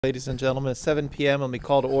Ladies and gentlemen, at 7 p.m. Let me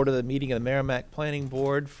call to order the meeting of the Merrimack Planning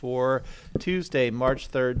Board for Tuesday, March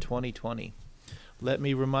 3rd, 2020. Let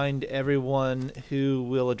me remind everyone who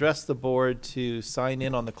will address the board to sign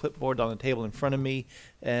in on the clipboard on the table in front of me.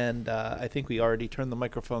 And I think we already turned the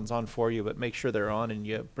microphones on for you, but make sure they're on and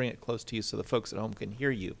you bring it close to you so the folks at home can hear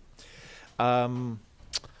you. Let's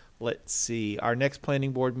see. Our next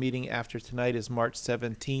planning board meeting after tonight is March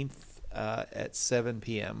 17th at 7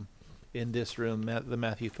 p.m. in this room, the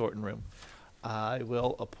Matthew Thornton room. I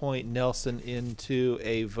will appoint Nelson into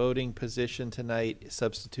a voting position tonight,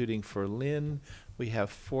 substituting for Lynn. We have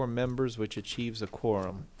 4 members, which achieves a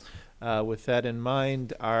quorum. With that in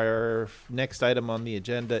mind, our next item on the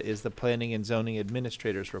agenda is the Planning and Zoning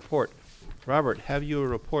Administrator's Report. Robert, have you a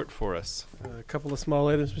report for us? A couple of small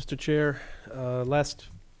items, Mr. Chair. Last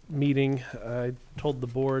meeting, I told the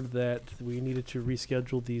board that we needed to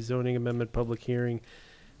reschedule the zoning amendment public hearing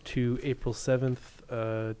to April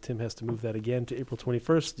 7th. Tim has to move that again to April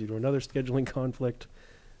 21st due to another scheduling conflict.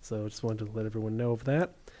 So I just wanted to let everyone know of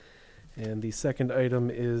that. And the second item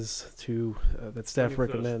is to that staff 21st,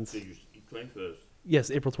 recommends. 21st. Yes,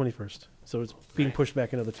 April 21st. So it's being pushed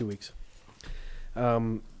back another 2 weeks.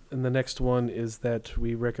 And the next one is that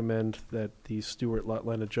we recommend that the Stewart lot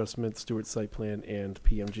line adjustment, Stewart site plan, and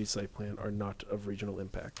PMG site plan are not of regional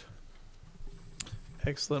impact.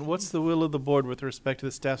 Excellent. What's the will of the board with respect to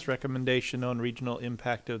the staff's recommendation on regional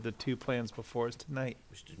impact of the 2 plans before us tonight?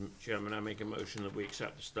 Mr. Chairman, I make a motion that we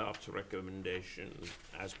accept the staff's recommendation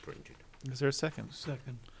as printed. Is there a second?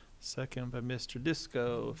 Second. Second by Mr.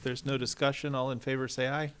 Disco. If there's no discussion, all in favor say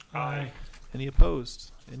aye. Aye. Any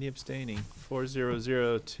opposed? Any abstaining?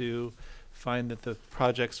 400 to find that the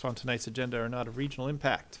projects on tonight's agenda are not of regional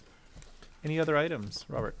impact. Any other items,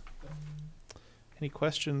 Robert? Any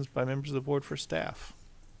questions by members of the board for staff?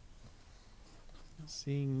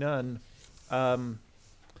 Seeing none. I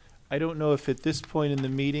don't know if at this point in the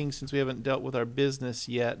meeting, since we haven't dealt with our business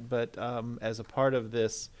yet, but as a part of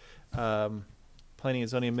this Planning and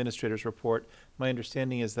Zoning Administrator's Report, my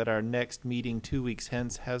understanding is that our next meeting 2 weeks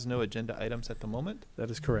hence has no agenda items at the moment.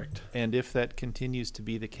 That is correct. And if that continues to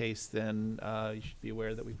be the case, then you should be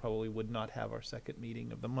aware that we probably would not have our second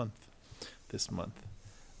meeting of the month this month.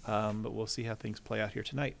 But we'll see how things play out here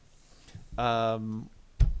tonight.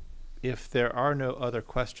 If there are no other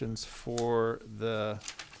questions for the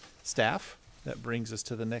staff, that brings us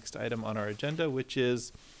to the next item on our agenda, which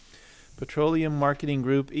is Petroleum Marketing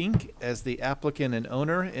Group, Inc. as the applicant and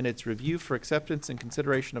owner in its review for acceptance and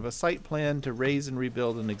consideration of a site plan to raise and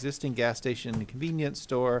rebuild an existing gas station and convenience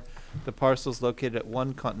store. The parcel is located at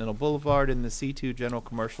 1 Continental Boulevard in the C2 General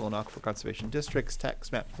Commercial and Aquifer Conservation Districts,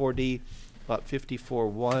 tax map 4D. Lot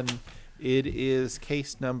 54-1. It is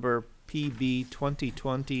case number PB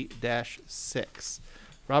 2020-6.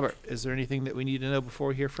 Robert, is there anything that we need to know before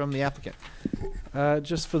we hear from the applicant?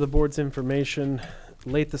 Just for the board's information,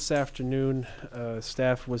 late this afternoon,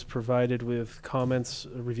 staff was provided with comments,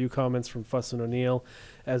 review comments from Fuss and O'Neill,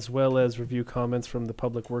 as well as review comments from the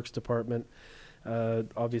Public Works Department.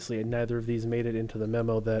 Obviously, neither of these made it into the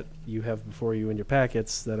memo that you have before you in your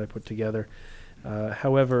packets that I put together.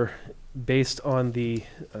 However, based on the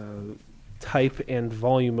type and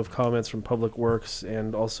volume of comments from Public Works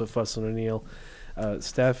and also Fuss and O'Neill,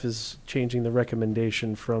 staff is changing the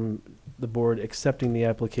recommendation from the board accepting the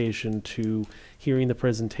application to hearing the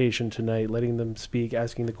presentation tonight, letting them speak,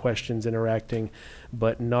 asking the questions, interacting,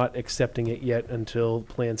 but not accepting it yet until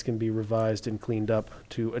plans can be revised and cleaned up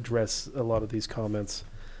to address a lot of these comments.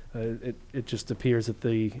 It just appears that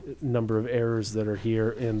the number of errors that are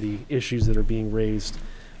here and the issues that are being raised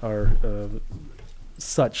are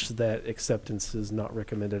such that acceptance is not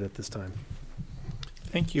recommended at this time.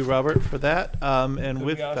 Thank you, Robert, for that. And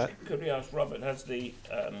with that, Could we ask Robert, has the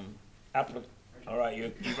applicant... All right,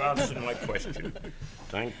 you've answered my question.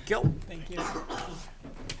 Thank you. Thank you.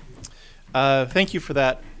 thank you for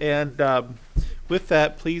that. And with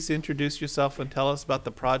that, please introduce yourself and tell us about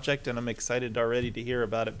the project. And I'm excited already to hear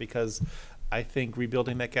about it because I think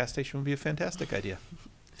rebuilding that gas station would be a fantastic idea.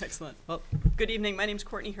 Excellent. Well, good evening. My name is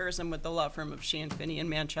Courtney Hers. I'm with the law firm of Sheehan Finney in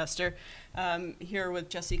Manchester. Here with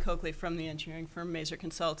Jesse Coakley from the engineering firm Mazer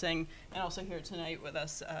Consulting, and also here tonight with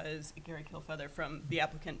us is Gary Kilfeather from the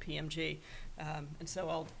applicant PMG. And so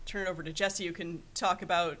I'll turn it over to Jesse, who can talk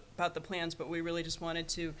about the plans, but we really just wanted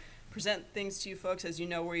to present things to you folks. As you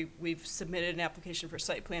know, we've submitted an application for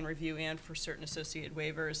site plan review and for certain associated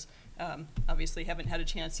waivers. Obviously haven't had a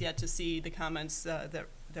chance yet to see the comments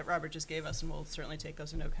that Robert just gave us, and we'll certainly take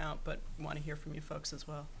those into account, but we want to hear from you folks as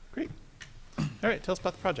well. Great. All right, tell us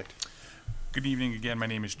about the project. Good evening again. My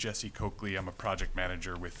name is Jesse Coakley. I'm a project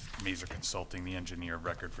manager with Mazer Consulting, the engineer of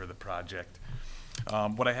record for the project.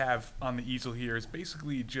 What I have on the easel here is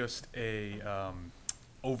basically just a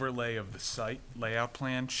overlay of the site layout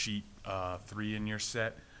plan, sheet 3 in your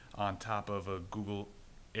set, on top of a Google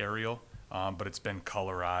aerial, but it's been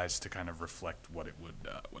colorized to kind of reflect what it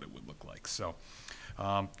would look like. So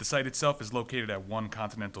the site itself is located at 1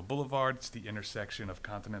 Continental Boulevard. It's the intersection of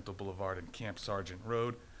Continental Boulevard and Camp Sargent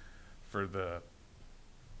Road. For the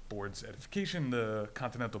board's edification, the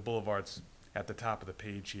Continental Boulevard's at the top of the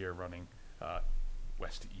page here, running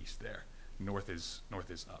west to east there. North is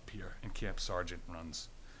up here, and Camp Sargent runs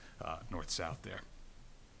north-south there.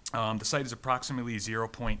 The site is approximately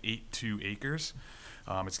 0.82 acres.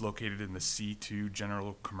 It's located in the C2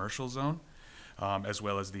 General Commercial Zone, as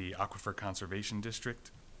well as the Aquifer Conservation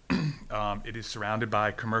District. It is surrounded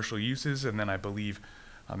by commercial uses, and then I believe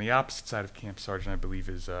on the opposite side of Camp Sargent, I believe,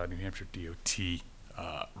 is New Hampshire DOT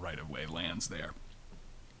right-of-way lands there.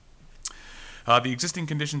 The existing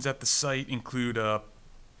conditions at the site include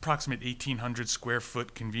approximate 1,800 square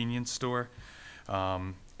foot convenience store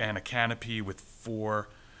and a canopy with 4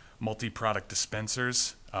 multi-product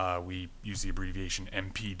dispensers. We use the abbreviation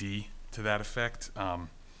MPD to that effect.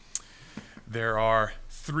 There are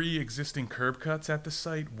 3 existing curb cuts at the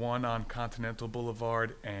site, 1 on Continental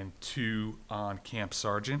Boulevard and 2 on Camp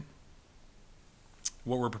Sargent.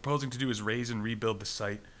 What we're proposing to do is raise and rebuild the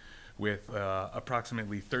site with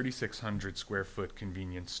approximately 3,600 square foot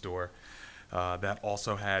convenience store that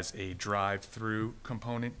also has a drive-through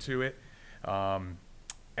component to it.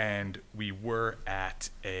 And we were at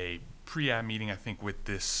a pre-app meeting, I think, with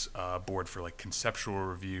this board for like conceptual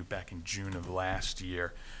review back in June of last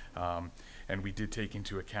year. And we did take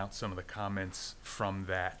into account some of the comments from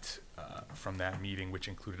that meeting, which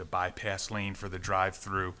included a bypass lane for the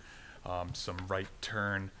drive-through, some right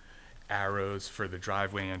turn arrows for the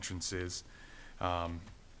driveway entrances,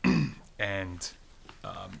 and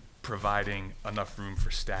providing enough room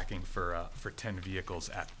for stacking for 10 vehicles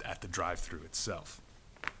at the drive-through itself.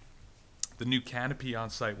 The new canopy on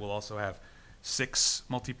site will also have 6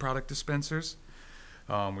 multi-product dispensers.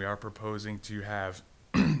 We are proposing to have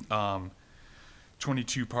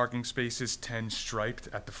 22 parking spaces, 10 striped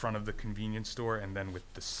at the front of the convenience store, and then with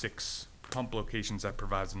the 6 pump locations, that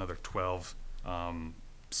provides another 12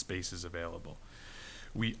 spaces available.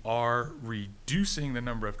 We are reducing the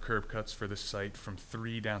number of curb cuts for the site from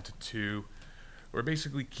 3 down to 2. We're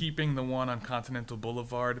basically keeping the one on Continental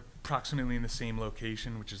Boulevard approximately in the same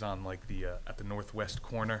location, which is on like the at the northwest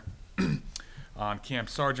corner. On Camp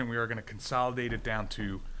Sargent, we are going to consolidate it down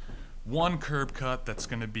to 1 curb cut that's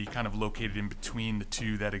going to be kind of located in between the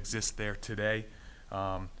 2 that exist there today.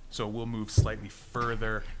 So we'll move slightly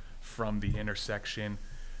further from the intersection.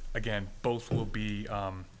 Again, both will be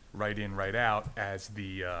right in, right out, as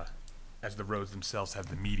the roads themselves have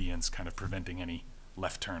the medians, kind of preventing any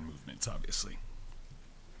left turn movements, obviously.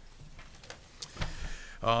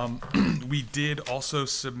 We did also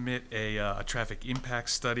submit a traffic impact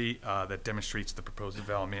study that demonstrates the proposed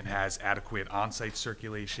development has adequate on-site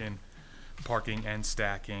circulation, parking, and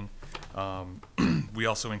stacking. We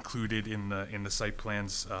also included in the site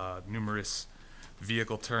plans numerous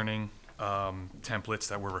vehicle turning templates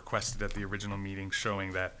that were requested at the original meeting,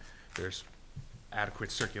 showing that there's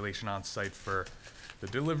adequate circulation on site for the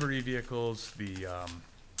delivery vehicles, the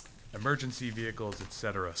emergency vehicles,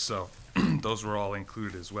 etc. So those were all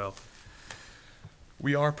included as well.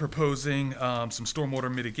 We are proposing some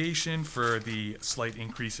stormwater mitigation for the slight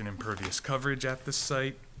increase in impervious coverage at the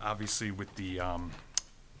site. Obviously, with the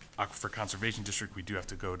Aquifer Conservation District, we do have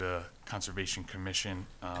to go to Conservation Commission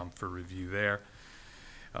for review there.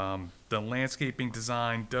 The landscaping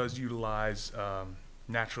design does utilize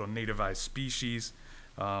natural nativized species.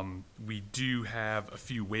 We do have a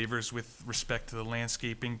few waivers with respect to the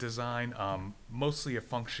landscaping design, mostly a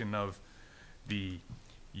function of the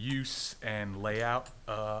use and layout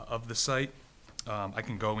of the site. I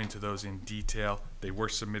can go into those in detail. They were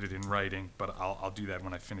submitted in writing, but I'll do that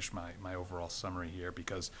when I finish my overall summary here,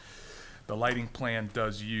 because the lighting plan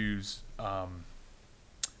does use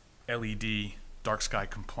LED, dark sky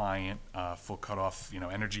compliant, full cutoff,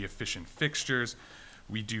 energy efficient fixtures.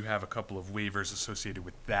 We do have a couple of waivers associated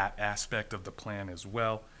with that aspect of the plan as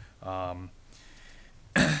well.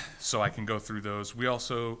 So I can go through those. We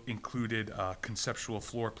also included conceptual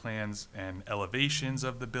floor plans and elevations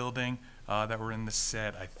of the building that were in the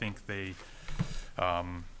set. I think they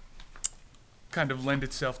kind of lend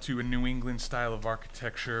itself to a New England style of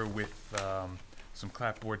architecture with some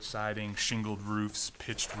clapboard siding, shingled roofs,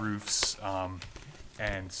 pitched roofs,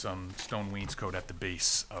 and some stone wainscot at the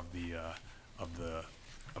base of the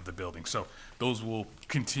building. So those will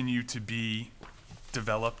continue to be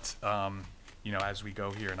developed, as we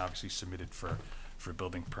go here, and obviously submitted for for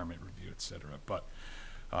building permit review, et cetera. But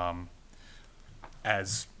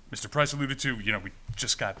as Mr. Price alluded to, we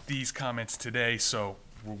just got these comments today, so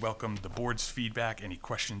we'll welcome the board's feedback, any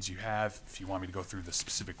questions you have. If you want me to go through the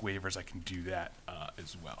specific waivers, I can do that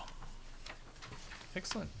as well.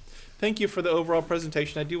 Excellent. Thank you for the overall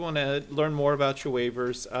presentation. I do want to learn more about your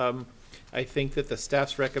waivers. I think that the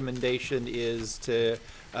staff's recommendation is to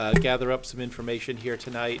gather up some information here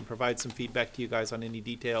tonight and provide some feedback to you guys on any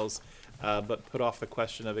details, but put off the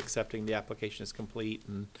question of accepting the application as complete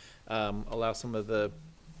and allow some of the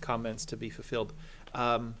comments to be fulfilled.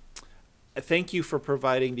 Thank you for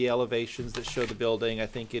providing the elevations that show the building. I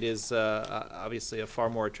think it is obviously a far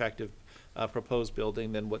more attractive proposed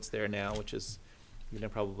building than what's there now, which is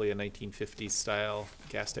probably a 1950s style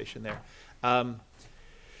gas station there.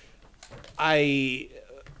 I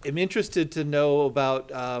am interested to know about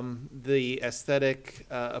the aesthetic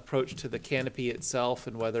approach to the canopy itself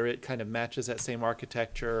and whether it kind of matches that same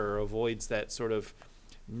architecture or avoids that sort of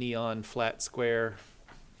neon flat square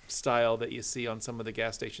style that you see on some of the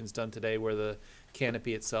gas stations done today, where the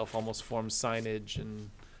canopy itself almost forms signage and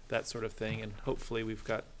that sort of thing. And hopefully we've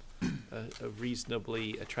got a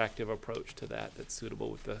reasonably attractive approach to that that's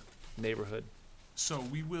suitable with the neighborhood. So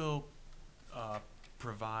we will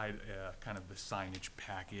provide kind of the signage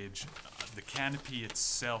package. The canopy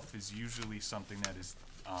itself is usually something that is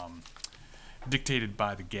dictated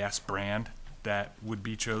by the gas brand that would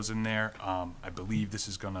be chosen there. I believe this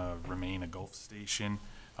is going to remain a Gulf station.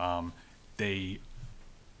 They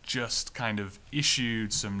just kind of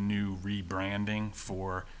issued some new rebranding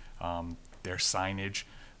for their signage.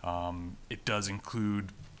 It does include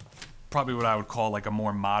probably what I would call like a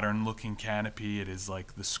more modern looking canopy. It is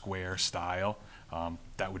like the square style.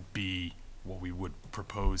 That would be what we would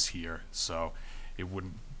propose here. So it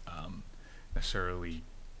wouldn't necessarily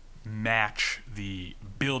match the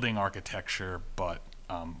building architecture, but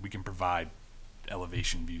we can provide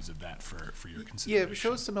elevation views of that for your consideration. Yeah,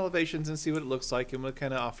 show us some elevations and see what it looks like, and we'll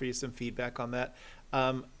kind of offer you some feedback on that.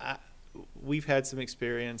 We've had some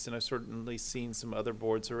experience, and I've certainly seen some other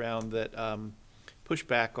boards around that push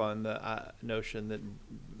back on the notion that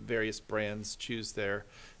various brands choose their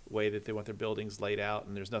way that they want their buildings laid out,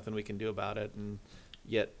 and there's nothing we can do about it. And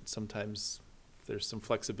yet sometimes there's some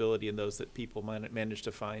flexibility in those that people might manage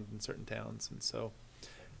to find in certain towns. And so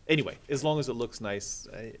anyway, as long as it looks nice,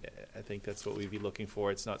 I think that's what we'd be looking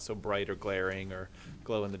for. It's not so bright or glaring or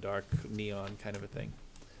glow in the dark neon kind of a thing.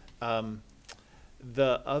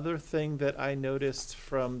 The other thing that I noticed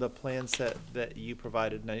from the plan set that you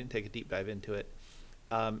provided, and I didn't take a deep dive into it,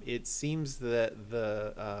 it seems that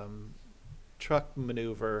the truck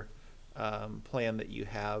maneuver plan that you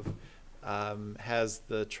have has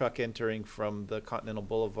the truck entering from the Continental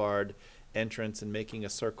Boulevard entrance and making a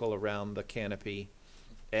circle around the canopy.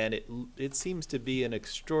 And it seems to be an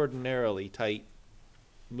extraordinarily tight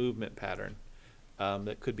movement pattern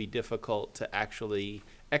that could be difficult to actually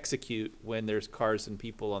execute when there's cars and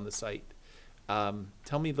people on the site.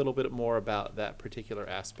 Tell me a little bit more about that particular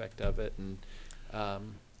aspect of it and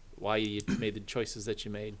why you made the choices that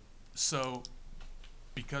you made. So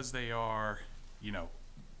because they are,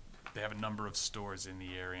 they have a number of stores in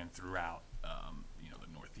the area and throughout,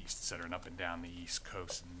 the Northeast, et cetera, and up and down the East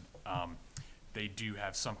Coast. And they do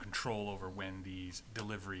have some control over when these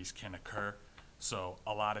deliveries can occur. So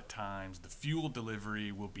a lot of times the fuel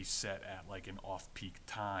delivery will be set at like an off-peak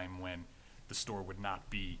time when the store would not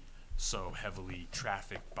be so heavily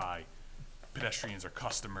trafficked by pedestrians or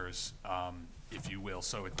customers, if you will.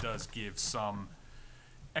 So it does give some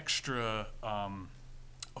extra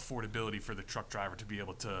affordability for the truck driver to be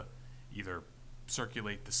able to either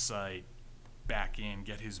circulate the site, back in,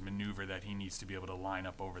 get his maneuver that he needs to be able to line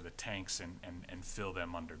up over the tanks and fill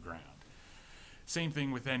them underground. Same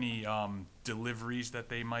thing with any deliveries that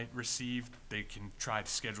they might receive. They can try to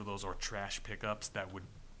schedule those or trash pickups that would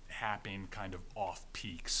happen kind of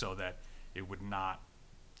off-peak so that it would not,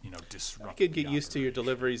 disrupt. You could get used to your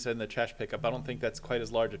deliveries and the trash pickup. I don't think that's quite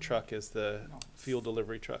as large a truck as the fuel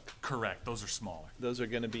delivery truck. Correct. Those are smaller. Those are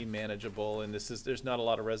going to be manageable, and there's not a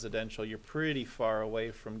lot of residential. You're pretty far away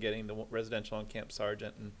from getting the residential on Camp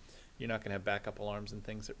Sargent, and you're not going to have backup alarms and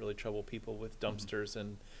things that really trouble people with dumpsters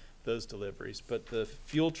and those deliveries. But the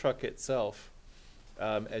fuel truck itself,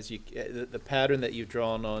 the pattern that you've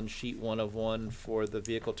drawn on sheet 1 of 1 for the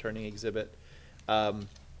vehicle turning exhibit,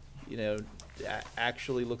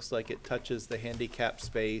 actually looks like it touches the handicap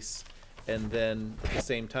space, and then at the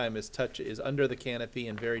same time is under the canopy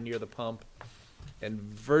and very near the pump, and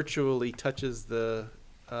virtually touches the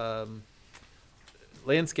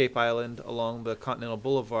landscape island along the Continental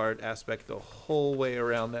Boulevard aspect the whole way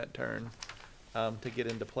around that turn to get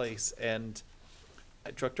into place. And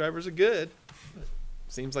Truck drivers are good.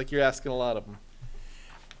 Seems like you're asking a lot of them.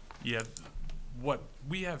 Yeah, what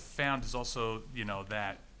we have found is also,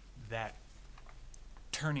 that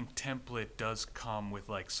turning template does come with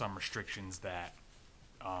like some restrictions that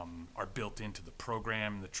are built into the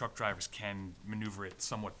program. The truck drivers can maneuver it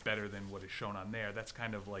somewhat better than what is shown on there. That's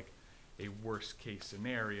kind of like a worst case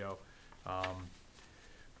scenario.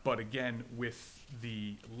 But again, with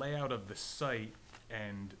the layout of the site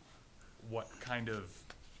and what kind of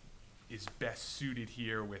is best suited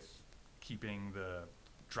here with keeping the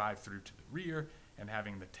drive-through to the rear and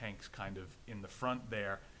having the tanks kind of in the front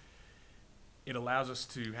there, it allows us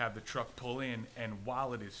to have the truck pull in, and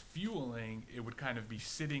while it is fueling, it would kind of be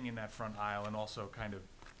sitting in that front aisle and also kind of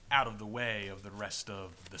out of the way of the rest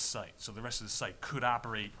of the site. So the rest of the site could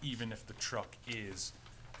operate even if the truck is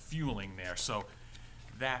fueling there. So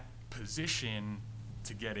that position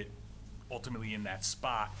to get it ultimately in that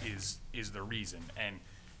spot is the reason. And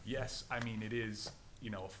yes, I mean, it is,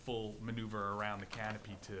 a full maneuver around the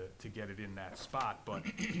canopy to get it in that spot, but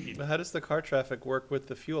But how does the car traffic work with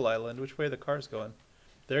the fuel island? Which way are the cars going?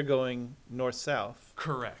 They're going north-south,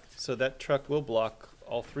 correct. so that truck will block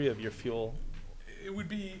all three of your fuel. It would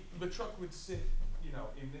be, the truck would sit,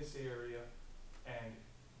 in this area, and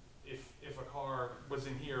if a car was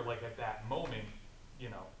in here, like at that moment,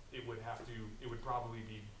 it would probably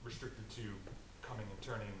be restricted to coming and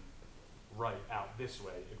turning right out this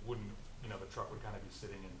way. It wouldn't, the truck would kind of be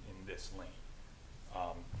sitting in this lane.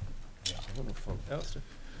 Alistair?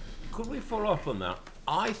 Could we follow up on that?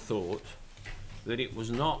 I thought that it was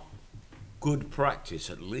not good practice,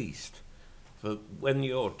 at least, for when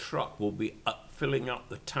your truck will be filling up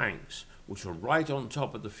the tanks, which are right on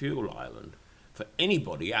top of the fuel island, for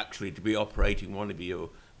anybody actually to be operating one of your,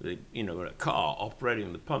 a car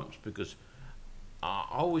operating the pumps, because I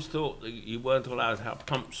always thought that you weren't allowed to have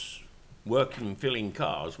pumps working, filling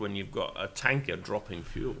cars when you've got a tanker dropping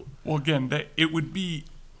fuel. Well, again, it would be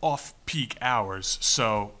off-peak hours,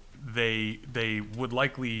 so they would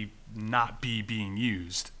likely not be being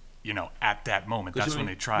used, at that moment. That's when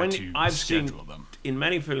they try to schedule them. In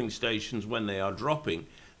many filling stations, when they are dropping,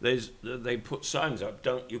 they put signs up,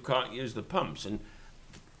 you can't use the pumps. And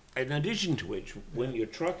in addition to which, when your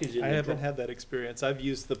truck is in I haven't had that experience. I've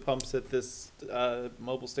used the pumps at this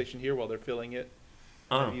mobile station here while they're filling it.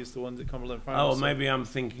 I've used the ones at Cumberland Farms. Oh, maybe I'm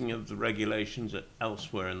thinking of the regulations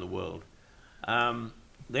elsewhere in the world.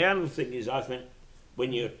 The other thing is, I think,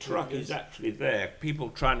 when your truck is actually there, people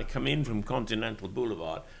trying to come in from Continental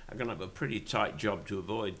Boulevard are going to have a pretty tight job to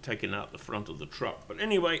avoid taking out the front of the truck. But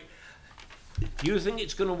anyway, do you think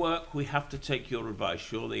it's going to work? We have to take your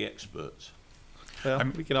advice. You're the experts. Well,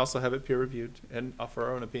 we can also have it peer reviewed and offer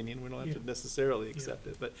our own opinion. We don't have to necessarily accept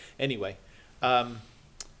it. But anyway,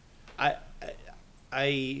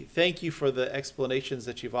 I thank you for the explanations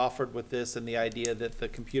that you've offered with this and the idea that the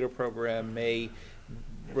computer program may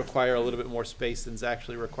require a little bit more space than is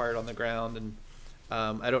actually required on the ground. And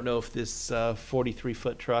I don't know if this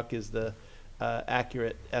 43-foot truck is the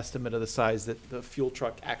accurate estimate of the size that the fuel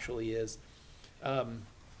truck actually is. I'm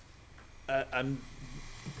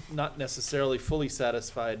not necessarily fully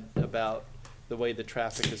satisfied about the way the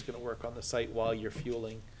traffic is going to work on the site while you're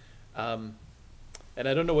fueling. And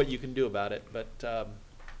I don't know what you can do about it, but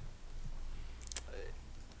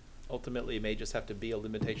ultimately it may just have to be a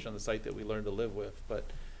limitation on the site that we learn to live with. But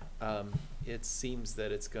it seems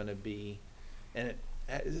that it's going to be,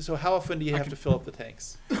 so how often do you have to fill up the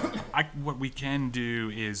tanks? What we can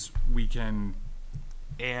do is we can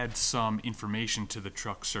add some information to the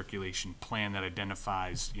truck circulation plan that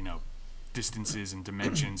identifies, distances and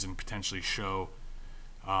dimensions, and potentially show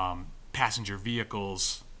passenger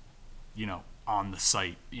vehicles, on the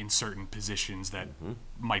site in certain positions that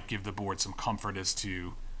might give the board some comfort as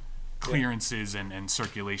to clearances and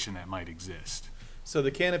circulation that might exist. So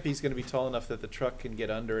the canopy is going to be tall enough that the truck can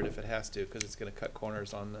get under it if it has to, because it's going to cut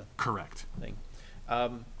corners on the Correct. thing.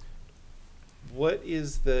 What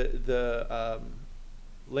is the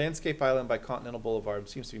landscape island by Continental Boulevard?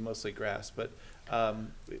 Seems to be mostly grass, but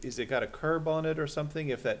is it got a curb on it or something?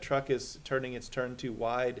 If that truck is turning its turn too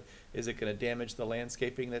wide, is it going to damage the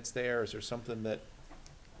landscaping that's there? Is there something that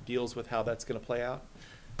deals with how that's going to play out?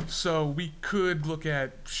 So we could look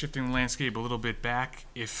at shifting the landscape a little bit back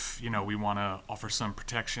if, we want to offer some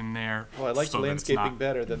protection there. Well, I like so the that it's landscaping not-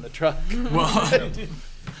 better than the truck. Well,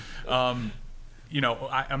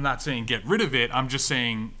 I'm not saying get rid of it. I'm just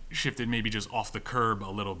saying shift it maybe just off the curb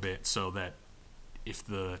a little bit so that if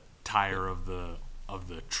the tire of the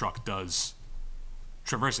truck does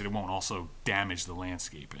traverse it, it won't also damage the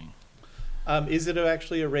landscaping. Is it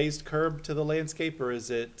actually a raised curb to the landscape, or is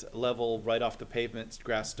it level right off the pavement,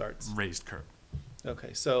 grass starts? Raised curb.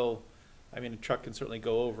 Okay, so, I mean, a truck can certainly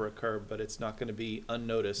go over a curb, but it's not gonna be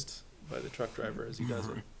unnoticed by the truck driver as he does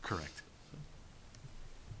it. Correct.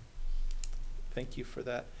 Thank you for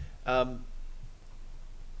that.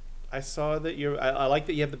 I saw that I like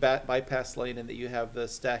that you have the bypass lane and that you have the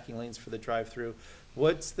stacking lanes for the drive-through.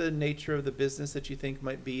 What's the nature of the business that you think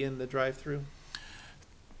might be in the drive-through?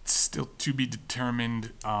 Still to be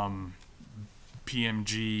determined.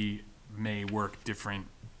 PMG may work different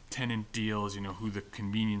tenant deals, who the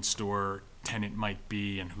convenience store tenant might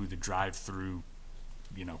be and who the drive-through,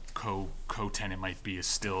 co-tenant might be is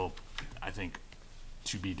still, I think,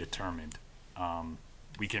 to be determined.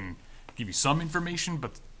 We can give you some information,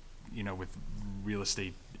 but, with real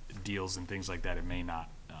estate deals and things like that, it may not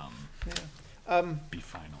be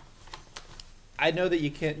final. I know that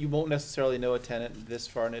you won't necessarily know a tenant this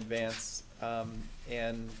far in advance,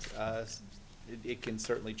 and it can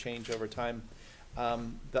certainly change over time.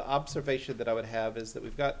 The observation that I would have is that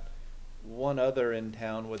we've got one other in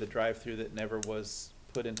town with a drive-through that never was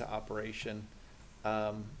put into operation,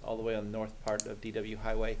 all the way on the north part of DW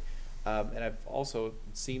Highway. And I've also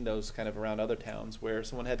seen those kind of around other towns where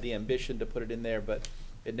someone had the ambition to put it in there, but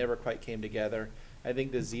it never quite came together. I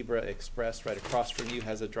think the Zebra Express right across from you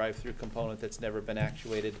has a drive-through component that's never been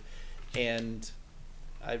actuated. And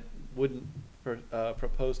I wouldn't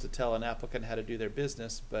propose to tell an applicant how to do their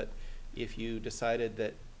business, but if you decided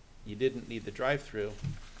that you didn't need the drive-through,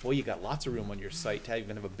 well, you got lots of room on your site to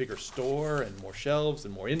even have a bigger store and more shelves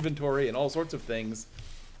and more inventory and all sorts of things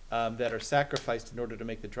that are sacrificed in order to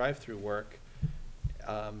make the drive-through work.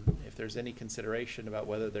 If there's any consideration about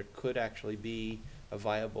whether there could actually be a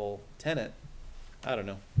viable tenant, I don't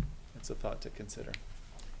know. It's a thought to consider.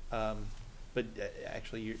 But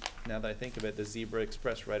actually, now that I think of it, the Zebra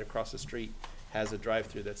Express right across the street has a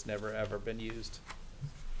drive-through that's never, ever been used.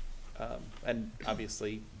 And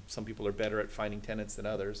obviously, some people are better at finding tenants than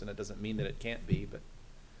others, and it doesn't mean that it can't be, but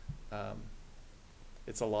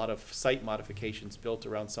it's a lot of site modifications built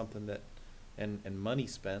around something that, and money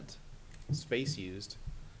spent, space used,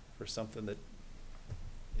 for something that,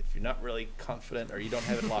 if you're not really confident or you don't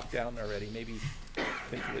have it locked down already, maybe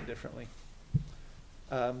think of it differently.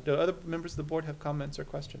 Do other members of the board have comments or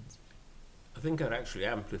questions? I think I'd actually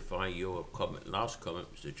amplify your last comment,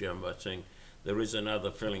 Mr. Chairman, by saying there is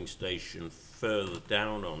another filling station further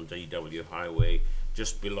down on DW Highway,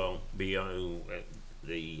 just below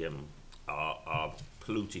our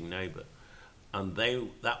polluting neighbour, and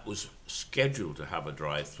that was scheduled to have a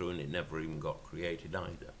drive-through, and it never even got created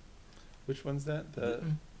either. Which one's that? The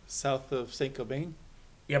south of St. Cobain?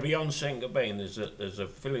 Yeah, beyond St. Cobain, there's a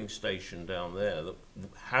filling station down there that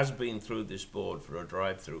has been through this board for a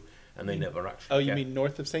drive-through, and they never actually. Oh, you mean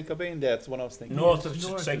north of St. Cobain? That's the one I was thinking. North of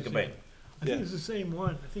North St. of Cobain. I think it's the same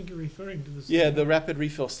one. I think you're referring to the same Yeah, one. the rapid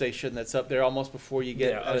refill station that's up there almost before you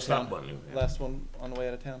get out of that's that town. one. Yeah. Last one on the way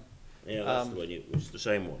out of town. Yeah, that's the one. It was the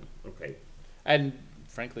same one. Okay. And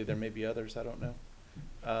frankly, there may be others. I don't know.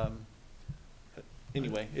 But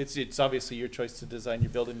anyway, it's obviously your choice to design your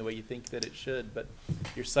building the way you think that it should, but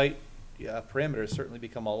your site parameters certainly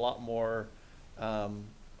become a lot more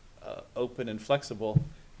open and flexible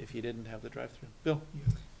if you didn't have the drive-through. Bill?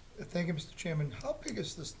 Thank you, Mr. Chairman. How big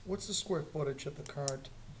is this, what's the square footage of the current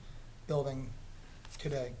building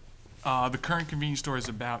today? The current convenience store is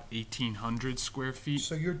about 1,800 square feet.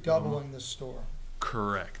 So you're doubling this store?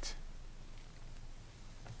 Correct.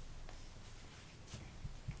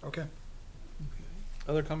 Okay.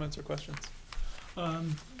 Other comments or questions?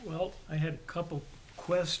 Well, I had a couple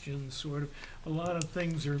questions, sort of. A lot of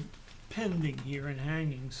things are pending here and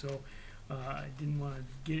hanging, so I didn't want to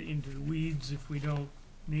get into the weeds if we don't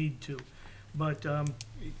need to. But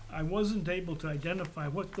I wasn't able to identify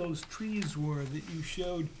what those trees were that you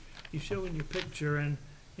showed in your picture, and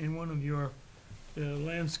in one of your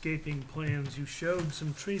landscaping plans you showed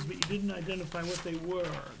some trees, but you didn't identify what they were.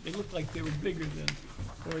 They looked like they were bigger than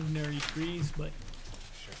ordinary trees, but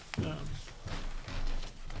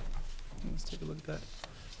Let's take a look at that.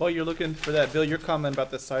 While you're looking for that, Bill, your comment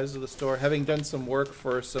about the size of the store, having done some work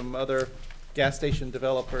for some other gas station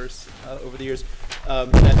developers over the years,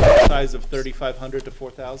 that size of 3,500 to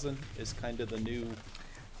 4,000 is kind of the new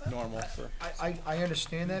normal for. I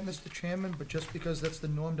understand that, Mr. Chairman, but just because that's the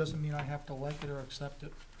norm doesn't mean I have to like it or accept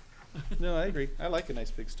it. No, I agree. I like a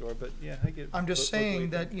nice big store, but yeah, I get. I'm just what do you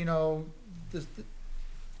saying think? that,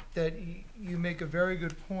 that you make a very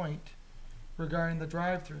good point regarding the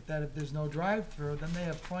drive-through, that if there's no drive-through, then they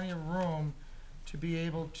have plenty of room to be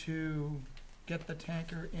able to get the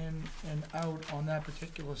tanker in and out on that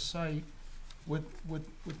particular site with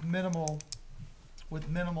minimal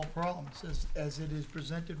problems. As it is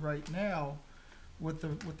presented right now,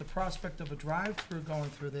 with the prospect of a drive-through going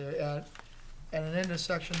through there at an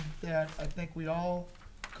intersection that I think we all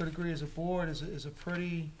could agree as a board is a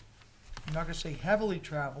pretty, I'm not gonna say heavily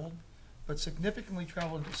traveled, but significantly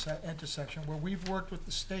traveled intersection where we've worked with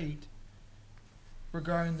the state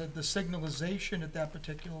regarding the signalization at that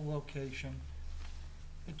particular location.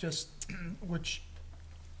 It just,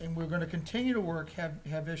 and we're gonna continue to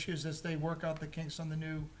have issues as they work out the kinks on the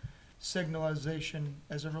new signalization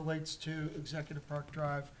as it relates to Executive Park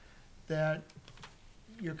Drive, that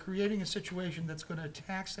you're creating a situation that's gonna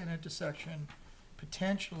tax that intersection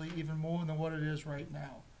potentially even more than what it is right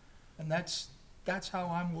now. And that's how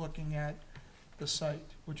I'm looking at the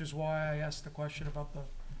site, which is why I asked the question about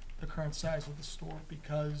the current size of the store,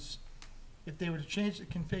 because if they were to change the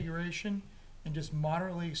configuration and just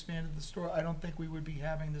moderately expanded the store, I don't think we would be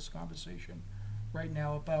having this conversation right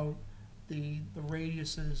now about the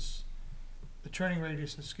radiuses, the turning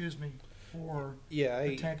radius, excuse me, for Yeah,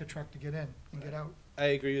 the tanker truck to get in and get out. I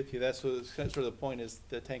agree with you. That's sort of the point, is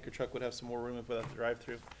the tanker truck would have some more room without the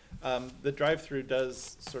drive-through. The drive-through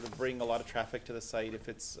does sort of bring a lot of traffic to the site if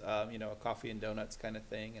it's, you know, a coffee and donuts kind of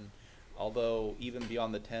thing. And although even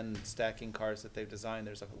beyond the 10 stacking cars that they've designed,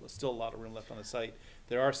 there's still a lot of room left on the site.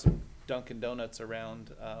 There are some Dunkin' Donuts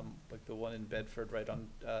around, like the one in Bedford right on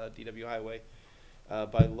DW Highway,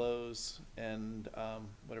 by Lowe's and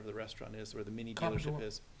whatever the restaurant is, where the mini Commodore. dealership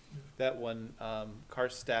is. That one,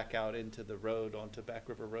 cars stack out into the road, onto Back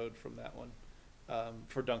River Road from that one,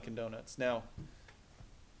 for Dunkin' Donuts. Now,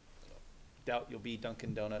 doubt you'll be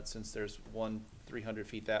Dunkin' Donuts since there's one 300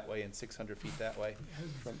 feet that way and 600 feet that way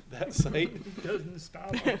from that site. It doesn't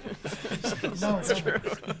stop. No, it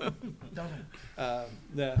doesn't. Doesn't.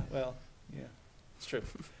 Yeah, well, yeah, it's true.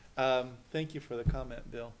 Thank you for the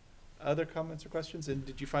comment, Bill. Other comments or questions? And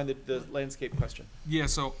did you find the landscape question? Yeah,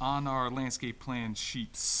 so on our landscape plan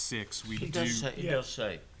sheet 6, It does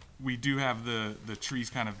say. we do have the trees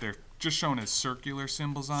kind of, they're just shown as circular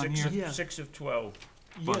symbols on here. Yeah. 6 of 12.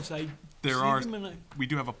 But Yes, I there see are- them and We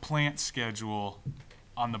do have a plant schedule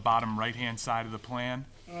on the bottom right-hand side of the plan,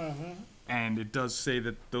 and it does say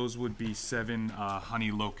that those would be 7 honey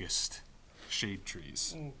locust shade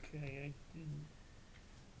trees. okay, I didn't,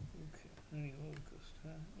 okay, honey locust, huh,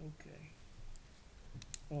 okay.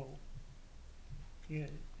 Oh, yeah,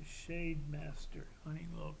 Shade Master, honey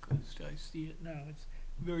locust, I see it now, it's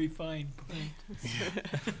very fine print.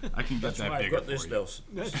 I can get That's that why I've bigger got this, for you.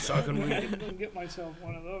 Bill, so I can read it. I'm gonna get myself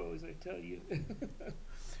one of those, I tell you.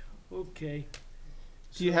 Okay.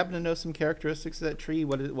 Do you So- happen to know some characteristics of that tree?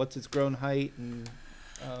 What's its grown height and,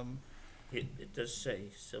 It does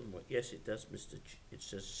say somewhat, yes, it does, Mr. It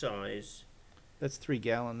says size. that's 3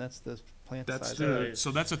 gallon, that's the plant That's size. the,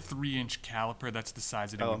 so that's a 3-inch caliper. That's the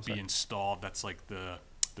size that it Oh, I'm would be sorry. installed. That's like the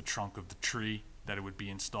trunk of the tree that it would be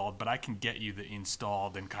installed. But I can get you the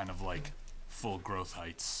installed and kind of like full growth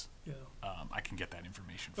heights. Yeah, I can get that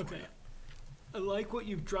information for okay. you. I like what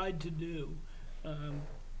you've tried to do.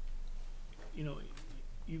 You know,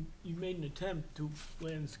 you made an attempt to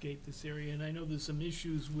landscape this area, and I know there's some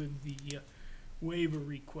issues with the waiver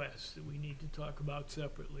requests that we need to talk about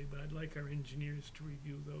separately, but I'd like our engineers to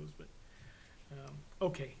review those, but,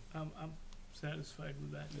 okay, I'm satisfied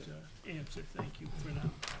with that answer, thank you for now.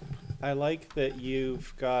 I like that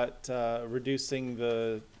you've got reducing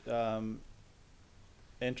the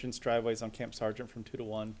entrance driveways on Camp Sargent from 2 to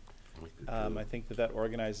 1. I think that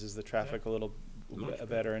organizes the traffic a little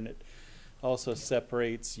better, and it also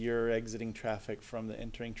separates your exiting traffic from the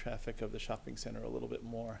entering traffic of the shopping center a little bit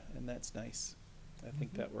more, and that's nice. I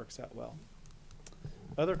think that works out well.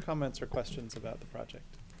 Other comments or questions about the project?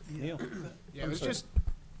 Neil? Yeah, I'm sorry.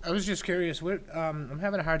 I was just curious. What I'm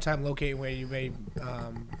having a hard time locating where you may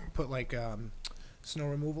put like snow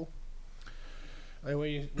removal. Like where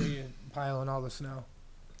you piling all the snow.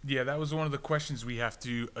 Yeah, that was one of the questions we have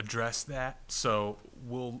to address that. So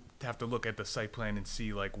we'll have to look at the site plan and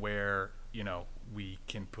see like where, you know, we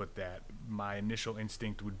can put that. My initial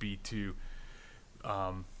instinct would be to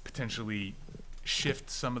potentially shift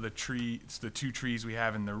some of the trees, the 2 trees we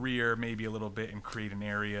have in the rear, maybe a little bit, and create an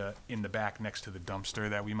area in the back next to the dumpster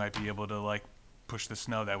that we might be able to like push the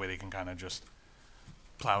snow. That way they can kind of just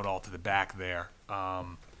plow it all to the back there.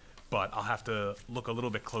 But I'll have to look a little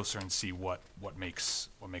bit closer and see what makes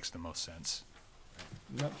the most sense.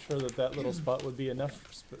 I'm not sure that little spot would be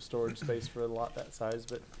enough storage space for a lot that size,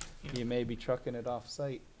 but you may be trucking it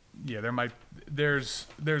off-site. Yeah, there's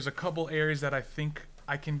a couple areas that I think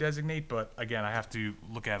I can designate, but again, I have to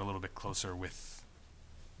look at it a little bit closer with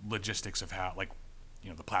logistics of how, like, you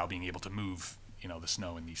know, the plow being able to move, you know, the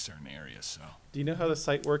snow in these certain areas. So Do you know how the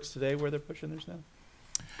site works today where they're pushing their snow?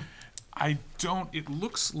 I don't, it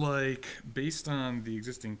looks like, based on the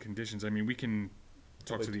existing conditions, I mean, we can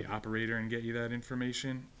talk to the operator and get you that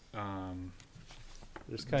information.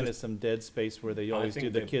 There's kind of some dead space where they I always do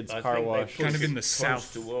think the they- kids' I car think they wash. Kind of push in the it close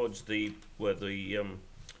south. towards where the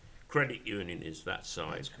credit union is, that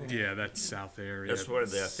side. Yeah, that south area. That's where I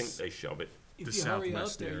think they shove it. The If you hurry out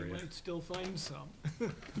southwest there, you area. might still find some.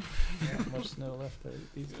 Not much snow left there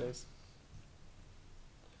these days.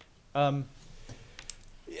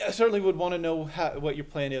 Yeah, I certainly would want to know what your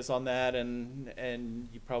plan is on that, and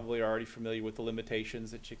you probably are already familiar with the limitations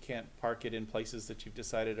that you can't park it in places that you've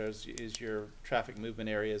decided is your traffic movement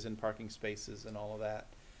areas and parking spaces and all of that.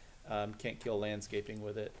 Can't kill landscaping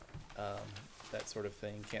with it, that sort of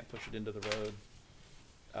thing. Can't push it into the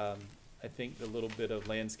road. I think the little bit of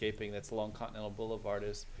landscaping that's along Continental Boulevard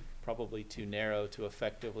is probably too narrow to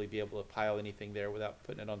effectively be able to pile anything there without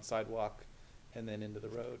putting it on sidewalk and then into the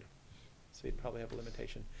road. So you'd probably have a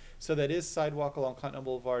limitation. So that is sidewalk along Continental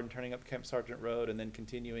Boulevard and turning up Camp Sargent Road and then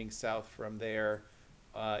continuing south from there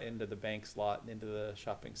into the Banks lot and into the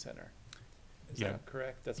shopping center. Is Yeah. that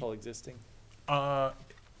correct? That's all existing?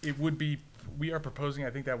 It would be, we are proposing,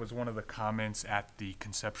 I think that was one of the comments at the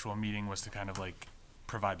conceptual meeting, was to kind of like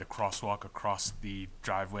provide the crosswalk across the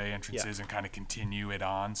driveway entrances and kind of continue it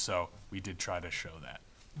on, so we did try to show that.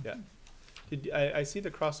 Yeah. I see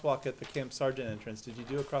the crosswalk at the Camp Sargent entrance. Did you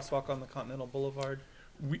do a crosswalk on the Continental Boulevard?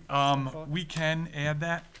 We can add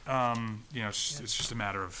that, you know, it's just a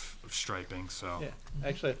matter of striping, so. Yeah.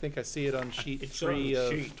 Actually, I think I see it on sheet It's 3 on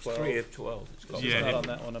of sheet 12. 3 of 12. It's got It's Yeah, not it- on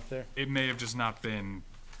that one up there. It may have just not been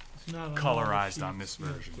It's not on all the colorized on this sheets,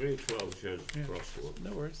 yeah. version. 3 of 12 shows Yeah. crosswalk.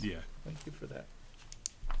 No worries. Yeah. Thank you for that.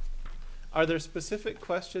 Are there specific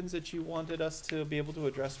questions that you wanted us to be able to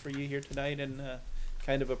address for you here tonight in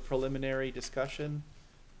kind of a preliminary discussion,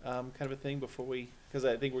 kind of a thing before because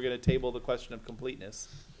I think we're going to table the question of completeness.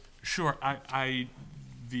 Sure,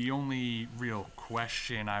 the only real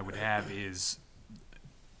question I would have is,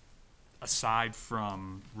 aside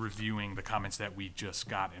from reviewing the comments that we just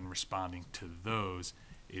got and responding to those,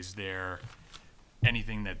 is there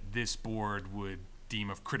anything that this board would deem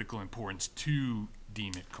of critical importance to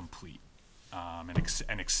deem it complete,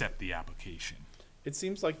 and accept the application? It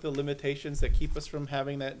seems like the limitations that keep us from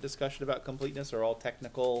having that discussion about completeness are all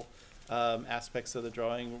technical aspects of the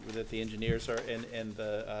drawing that the engineers are and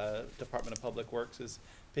the Department of Public Works is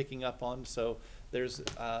picking up on. So there's,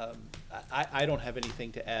 I don't have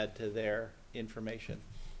anything to add to their information.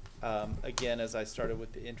 Again, as I started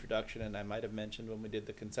with the introduction, and I might have mentioned when we did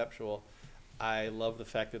the conceptual, I love the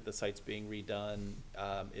fact that the site's being redone.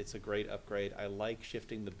 It's a great upgrade. I like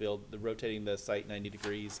shifting rotating the site 90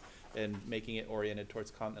 degrees and making it oriented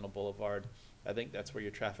towards Continental Boulevard. I think that's where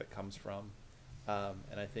your traffic comes from.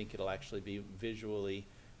 And I think it'll actually be visually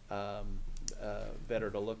better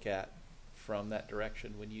to look at from that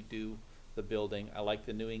direction when you do the building. I like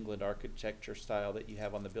the New England architecture style that you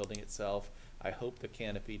have on the building itself. I hope the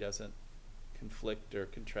canopy doesn't conflict or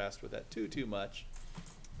contrast with that too much.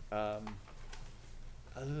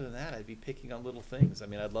 Other than that, I'd be picking on little things. I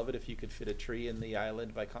mean, I'd love it if you could fit a tree in the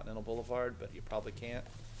island by Continental Boulevard, but you probably can't.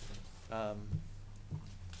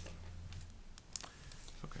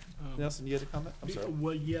 Nelson, you had a comment? I'm sorry.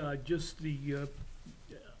 Well, yeah, just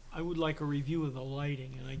I would like a review of the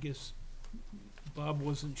lighting, and I guess Bob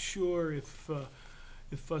wasn't sure if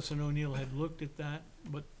Fuss and O'Neill had looked at that,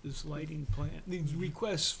 but this lighting plan, these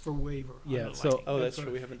requests for waiver. on Yeah, the so- lighting, Oh, that's what-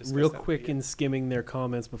 true. We haven't discussed Real that with quick you. in skimming their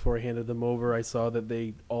comments before I handed them over, I saw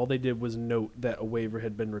that all they did was note that a waiver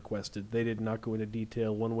had been requested. They did not go into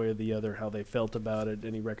detail one way or the other how they felt about it,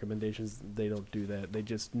 any recommendations. They don't do that. They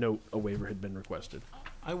just note a waiver had been requested.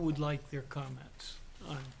 I would like their comments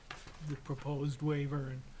on the proposed waiver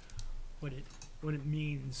and what it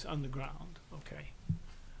means on the ground, okay?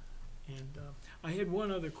 And I had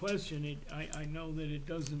one other question. I know that it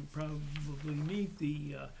doesn't probably meet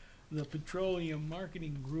the petroleum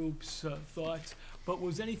marketing group's thoughts, but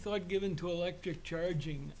was any thought given to electric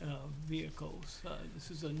charging vehicles?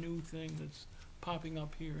 This is a new thing that's popping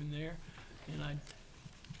up here and there, and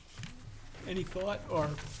any thought or?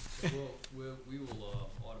 Well, we will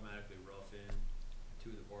automatically rough in to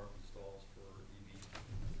the parking stalls for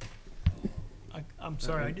EV. I'm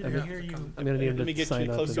sorry, I didn't hear you. I'm gonna need Let me to get sign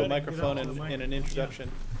you up. close and- to a Gotta get microphone off the and an microphone, yeah.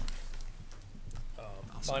 introduction.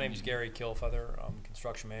 My name is Gary Kilfeather. I'm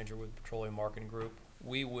construction manager with Petroleum Marketing Group.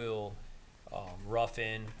 We will rough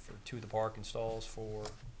in to the parking stalls for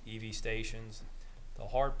EV stations. The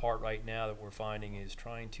hard part right now that we're finding is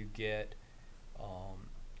trying to get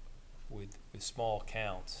with small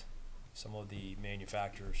counts some of the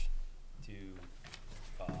manufacturers to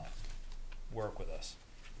work with us.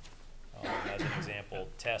 As an example,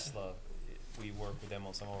 Tesla, we work with them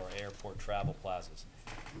on some of our airport travel plazas.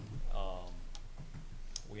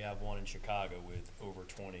 We have one in Chicago with over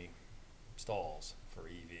 20 stalls for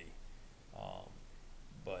EV.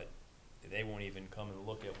 But they won't even come and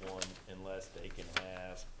look at one unless they can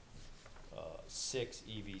have 6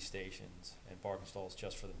 EV stations and parking stalls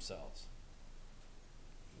just for themselves,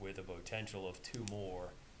 with a potential of 2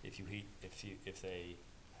 more if they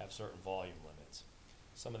have certain volume limits.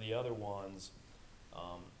 Some of the other ones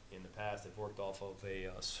in the past have worked off of a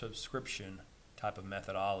subscription type of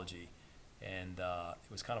methodology, and it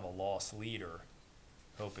was kind of a loss leader,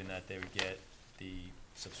 hoping that they would get the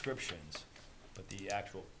subscriptions, but the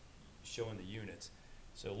actual showing the units.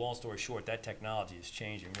 So long story short, that technology is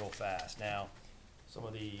changing real fast. Now, some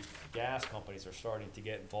of the gas companies are starting to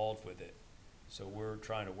get involved with it, so we're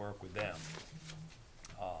trying to work with them.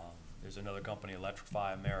 There's another company,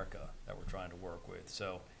 Electrify America, that we're trying to work with.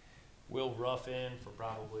 So we'll rough in for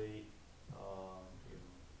probably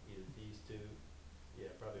either these 2, yeah,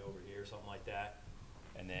 probably over here, something like that,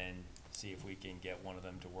 and then see if we can get one of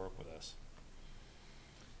them to work with us.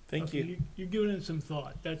 Thank Okay, you. You're giving it some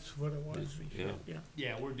thought. That's what I wanted to be sure. Yeah. Yeah,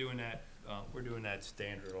 Yeah, we're doing that. We're doing that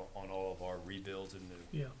standard on all of our rebuilds and new.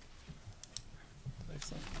 yeah.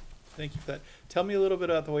 Excellent. Thank you for that. Tell me a little bit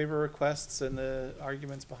about the waiver requests and the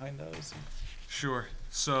arguments behind those. Sure.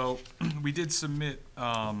 So we did submit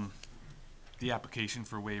the application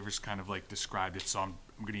for waivers, kind of like described it. So I'm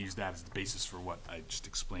going to use that as the basis for what I just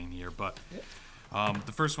explained here. But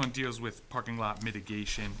the first one deals with parking lot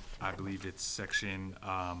mitigation. I believe it's section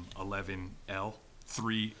 11L,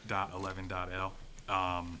 3.11.L.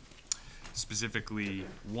 Specifically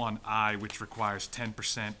 1I, which requires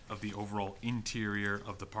 10% of the overall interior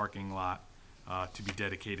of the parking lot to be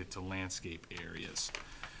dedicated to landscape areas.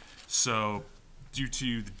 So due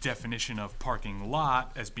to the definition of parking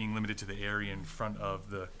lot as being limited to the area in front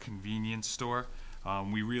of the convenience store,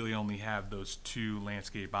 we really only have those 2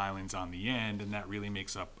 landscape islands on the end, and that really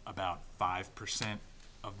makes up about 5%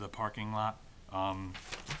 of the parking lot,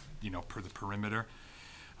 per the perimeter.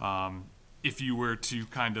 If you were to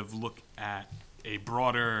kind of look at a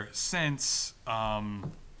broader sense,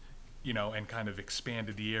 and kind of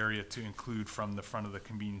expanded the area to include from the front of the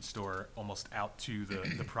convenience store almost out to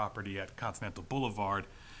the property at Continental Boulevard,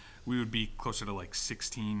 we would be closer to like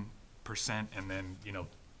 16%, and then,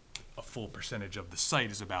 a full percentage of the site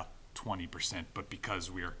is about 20%. But because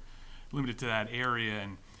we're limited to that area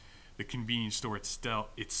and the convenience store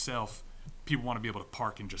itself, people want to be able to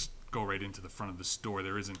park and just go right into the front of the store.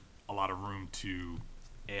 There isn't a lot of room to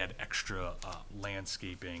add extra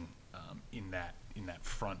landscaping in that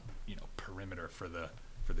front perimeter for the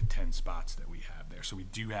 10 spots that we have there. So we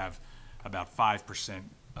do have about 5%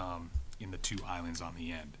 in the 2 islands on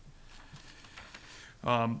the end.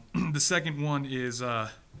 The second one is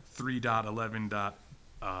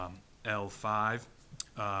 3.11.L5,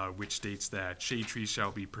 which states that shade trees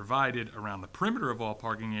shall be provided around the perimeter of all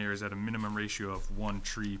parking areas at a minimum ratio of 1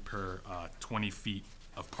 tree per 20 feet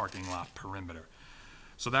of parking lot perimeter.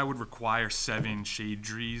 So that would require 7 shade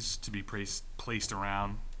trees to be placed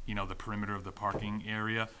around, the perimeter of the parking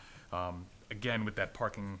area. Again, with that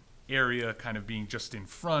parking area kind of being just in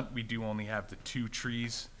front, we do only have the 2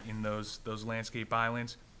 trees in those landscape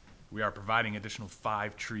islands. We are providing additional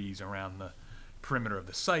 5 trees around the perimeter of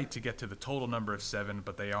the site to get to the total number of 7,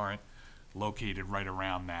 but they aren't located right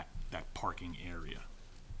around that parking area.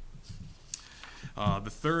 The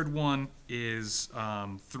third one is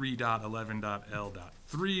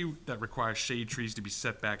 3.11.L.3 that requires shade trees to be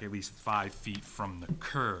set back at least 5 feet from the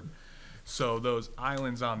curb. So those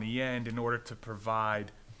islands on the end, in order to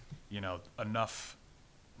provide, enough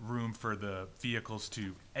room for the vehicles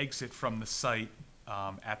to exit from the site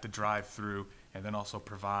at the drive-through, and then also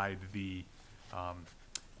provide the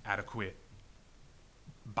adequate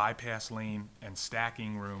bypass lane and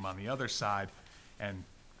stacking room on the other side, and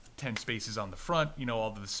 10 spaces on the front, all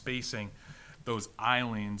of the spacing, those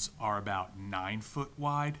islands are about 9 foot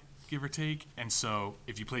wide, give or take. And so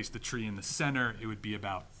if you place the tree in the center, it would be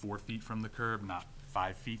about 4 feet from the curb, not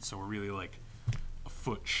 5 feet. So we're really like a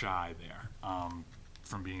foot shy there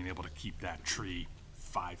from being able to keep that tree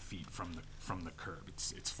 5 feet from the curb.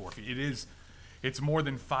 It's 4 feet. It's more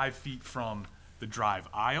than 5 feet from the drive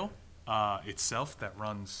aisle itself that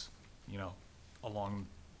runs, along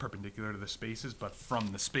perpendicular to the spaces, but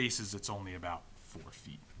from the spaces it's only about 4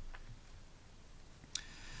 feet.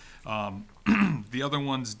 The other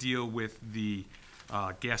ones deal with the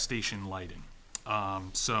gas station lighting.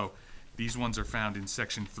 So these ones are found in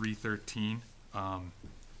section 313,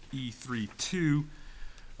 E32.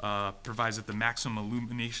 provides that the maximum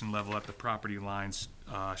illumination level at the property lines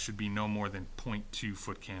should be no more than 0.2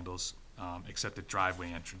 foot candles, except at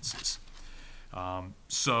driveway entrances.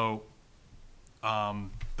 The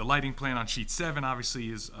lighting plan on sheet 7 obviously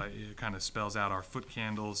is it kind of spells out our foot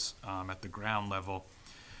candles at the ground level.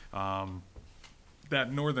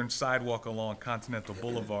 That northern sidewalk along Continental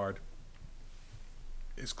Boulevard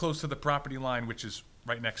is close to the property line, which is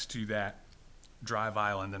right next to that drive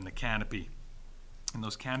aisle and then the canopy. And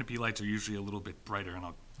those canopy lights are usually a little bit brighter, and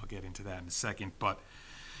I'll get into that in a second. But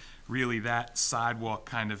really, that sidewalk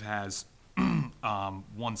kind of has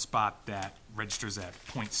one spot that registers at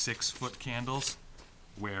 0.6 foot candles,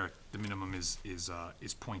 where the minimum is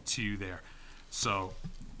 0.2 there. So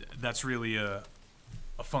that's really a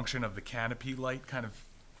function of the canopy light kind of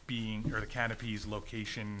being, or the canopy's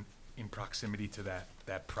location in proximity to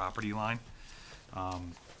that property line.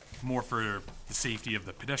 More for the safety of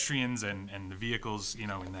the pedestrians and the vehicles, in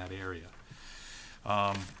that area.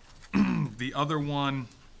 The other one,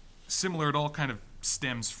 similar, it all kind of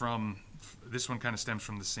stems from, this one kind of stems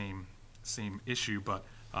from the same issue, but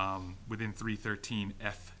within 313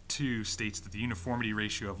 F2 states that the uniformity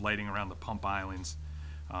ratio of lighting around the pump islands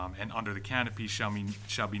and under the canopy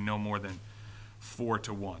shall be no more than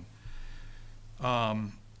 4:1.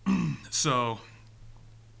 So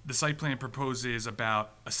the site plan proposes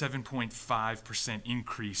about a 7.5%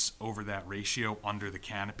 increase over that ratio under the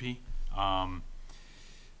canopy.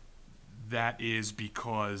 That is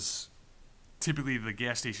because typically the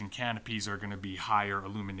gas station canopies are going to be higher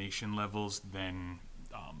illumination levels than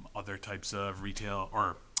other types of retail,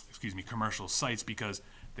 or commercial sites, because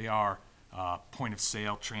they are point of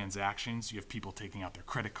sale transactions. You have people taking out their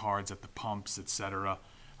credit cards at the pumps, etc.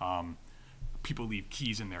 People leave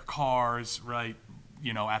keys in their cars, right?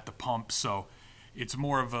 At the pump. So it's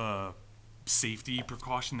more of a safety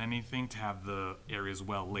precaution than anything to have the areas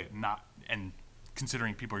well lit. And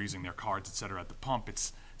considering people are using their cards, etc. at the pump,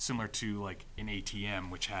 it's similar to like an ATM,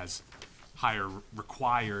 which has higher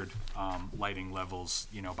required lighting levels,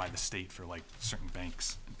 by the state for like certain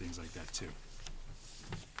banks and things like that too.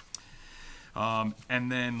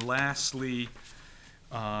 And then lastly,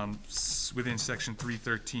 within section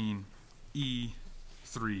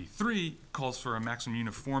 313E3.3 calls for a maximum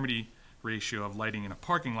uniformity ratio of lighting in a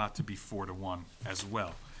parking lot to be 4:1 as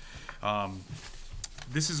well.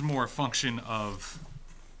 This is more a function of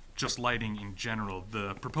just lighting in general.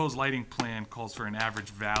 The proposed lighting plan calls for an average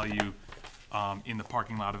value in the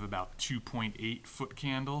parking lot of about 2.8 foot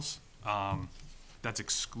candles. That's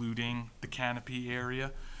excluding the canopy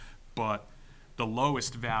area, but the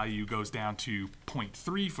lowest value goes down to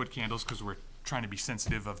 0.3 foot candles because we're trying to be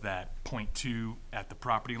sensitive of that 0.2 at the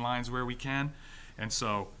property lines where we can. And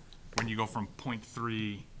so when you go from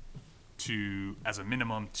 0.3 to, as a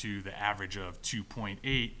minimum, to the average of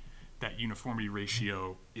 2.8, that uniformity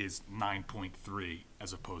ratio is 9.3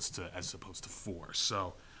 as opposed to 4.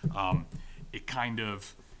 So it kind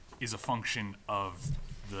of is a function of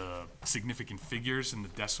the significant figures in the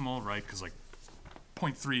decimal, right? Because like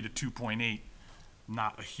 0.3 to 2.8,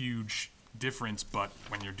 not a huge difference, but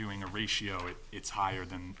when you're doing a ratio, it's higher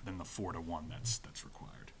than the 4:1 that's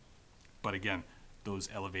required. But again, those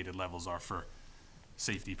elevated levels are for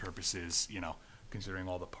safety purposes, considering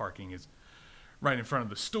all the parking is right in front of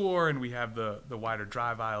the store, and we have the wider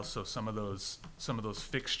drive aisles, so some of those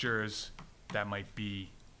fixtures that might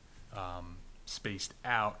be spaced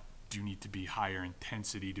out do need to be higher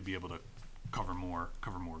intensity to be able to cover more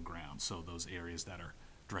ground. So those areas that are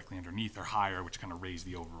directly underneath are higher, which kind of raise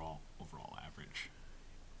the overall average.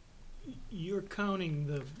 You're counting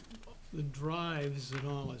the drives and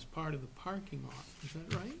all as part of the parking lot, is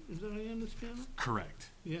that right? Is that how I understand it?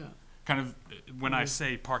 Correct. Yeah. Kind of, when I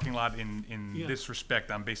say parking lot in Yeah. this respect,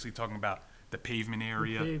 I'm basically talking about the pavement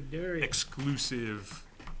area, Paved area. exclusive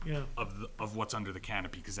Yeah. of what's under the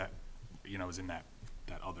canopy, because that, is in that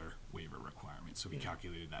other waiver requirement. So we Yeah.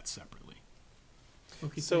 calculated that separately.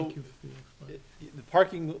 Okay, So, thank you for the explanation. The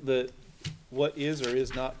parking, what is or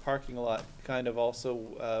is not parking lot kind of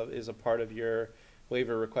also is a part of your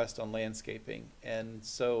waiver request on landscaping. And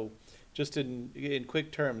so, just in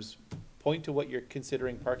quick terms, point to what you're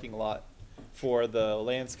considering parking lot for the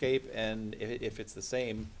landscape, and if it's the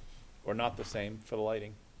same or not the same for the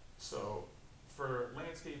lighting. So for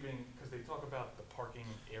landscaping, because they talk about the parking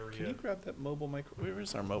area. Can you grab that mobile micro? Where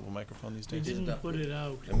is our mobile microphone these They days? didn't put it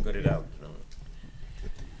out. Haven't got it out, no.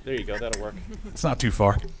 There you go. That'll work. It's not too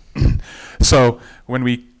far. So when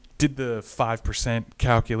we did the 5%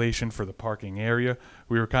 calculation for the parking area,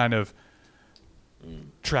 we were kind of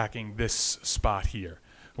tracking this spot here.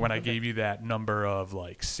 When I gave you that number of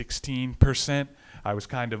like 16%, I was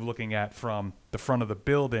kind of looking at from the front of the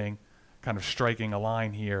building, kind of striking a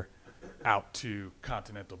line here out to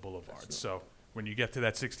Continental Boulevard. So when you get to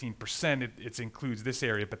that 16%, it includes this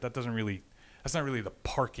area, but that's not really the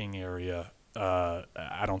parking area,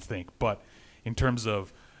 I don't think. But in terms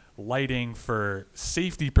of lighting for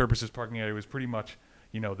safety purposes, parking area was pretty much,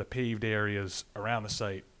 the paved areas around the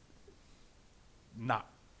site, not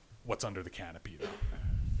what's under the canopy, though.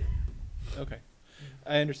 Okay,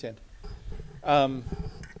 I understand.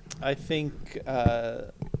 I think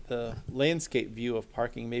the landscape view of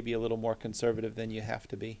parking may be a little more conservative than you have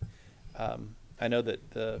to be. I know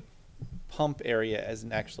that the pump area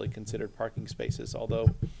isn't actually considered parking spaces, although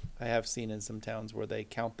I have seen in some towns where they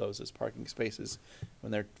count those as parking spaces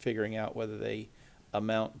when they're figuring out whether they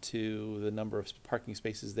amount to the number of parking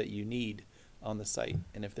spaces that you need on the site.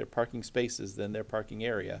 And if they're parking spaces, then they're parking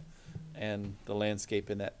area, and the landscape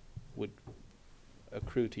in that would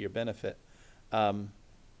accrue to your benefit. I'm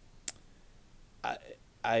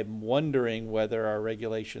wondering whether our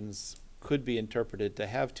regulations could be interpreted to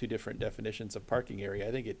have two different definitions of parking area.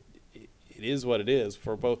 I think it is what it is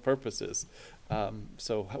for both purposes.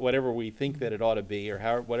 So whatever we think that it ought to be,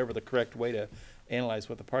 or whatever the correct way to analyze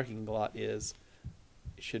what the parking lot is,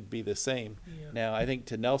 should be the same. Yeah. Now, I think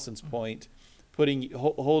to Nelson's point,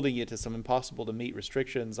 holding it to some impossible to meet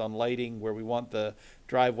restrictions on lighting, where we want the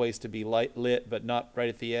driveways to be lit, but not right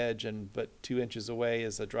at the edge, but 2 inches away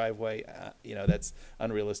is a driveway. That's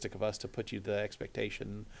unrealistic of us to put you the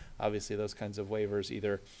expectation. Obviously, those kinds of waivers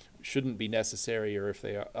either shouldn't be necessary, or if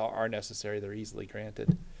they are necessary, they're easily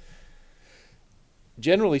granted.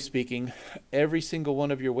 Generally speaking, every single one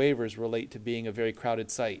of your waivers relate to being a very crowded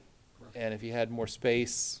site. And if you had more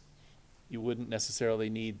space, you wouldn't necessarily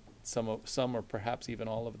need some or perhaps even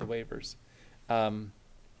all of the waivers.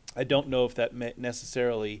 I don't know if that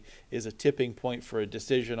necessarily is a tipping point for a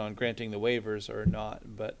decision on granting the waivers or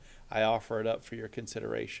not, but I offer it up for your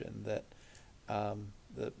consideration that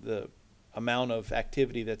the amount of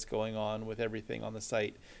activity that's going on with everything on the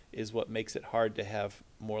site is what makes it hard to have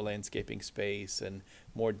more landscaping space and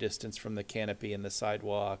more distance from the canopy and the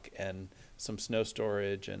sidewalk and some snow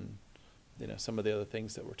storage and some of the other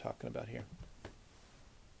things that we're talking about here.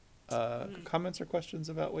 Comments or questions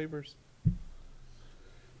about waivers?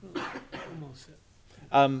 Almost it.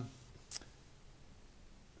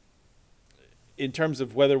 In terms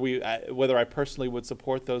of whether I personally would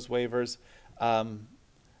support those waivers,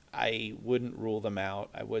 I wouldn't rule them out.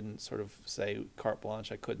 I wouldn't sort of say carte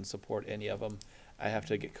blanche. I couldn't support any of them. I have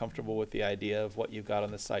to get comfortable with the idea of what you've got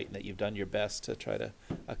on the site and that you've done your best to try to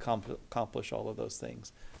accomplish all of those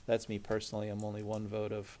things. That's me personally. I'm only one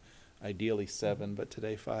vote of ideally 7, but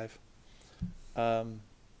today 5. Does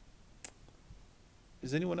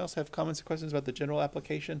anyone else have comments or questions about the general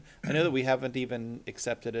application? I know that we haven't even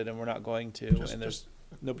accepted it and we're not going to, and there's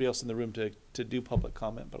nobody else in the room to do public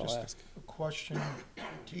comment, but I'll ask. A question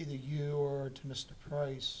to either you or to Mr.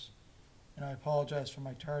 Price, and I apologize for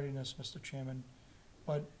my tardiness, Mr. Chairman,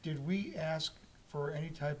 but did we ask for any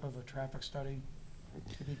type of a traffic study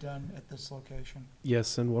to be done at this location?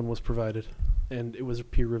 Yes, and one was provided, and it was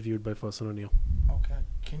peer reviewed by Fuss and O'Neill. Okay,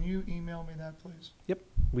 can you email me that, please?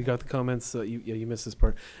 We got the comments. You missed this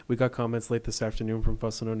part. We got comments late this afternoon from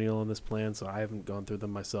Fuss and O'Neill on this plan, so I haven't gone through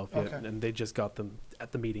them myself yet, Okay. and they just got them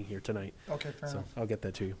at the meeting here tonight. Okay, fair So enough. I'll get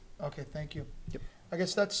that to you. Okay, thank you. Yep. I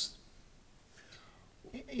guess that's,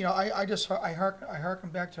 I harken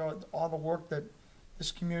back to all the work that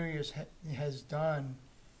this community has done,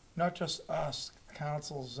 not just us,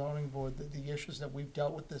 council, zoning board, the issues that we've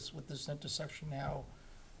dealt with this intersection now.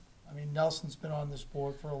 I mean, Nelson's been on this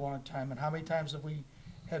board for a long time, and how many times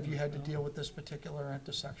have you had to deal with this particular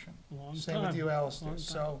intersection? Long Same time. with you, Alistair. Long time.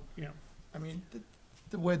 So, Yeah. I mean,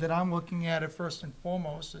 the way that I'm looking at it first and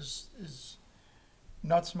foremost is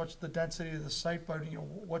not so much the density of the site, but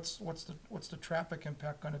what's the traffic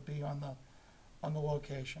impact going to be on the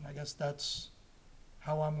location? I guess that's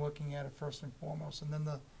how I'm looking at it first and foremost. And then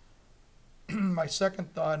my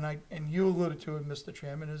second thought, and you alluded to it, Mr.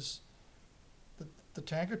 Chairman, is the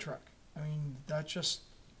tanker truck. I mean, that's just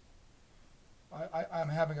I'm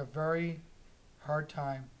having a very hard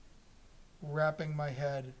time wrapping my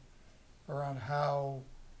head around how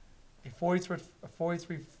a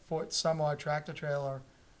 43-foot some-odd tractor trailer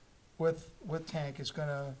with tank is going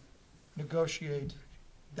to negotiate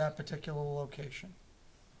that particular location.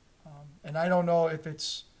 And I don't know if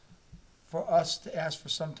it's for us to ask for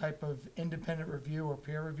some type of independent review or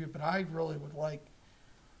peer review, but I really would like,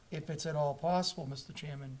 if it's at all possible, Mr.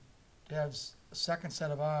 Chairman, to have a second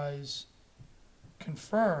set of eyes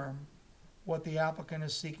confirm what the applicant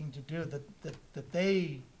is seeking to do, that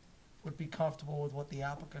they would be comfortable with what the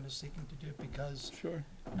applicant is seeking to do, because Sure.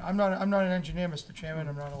 I'm not an engineer, Mr. Chairman,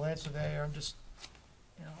 I'm not a land surveyor, I'm just,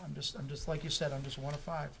 I'm just, like you said, I'm just one of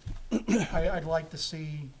five. I'd like to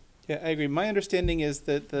see, Yeah, I agree. My understanding is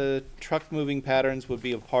that the truck moving patterns would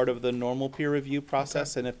be a part of the normal peer review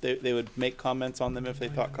process, and if they would make comments on them if they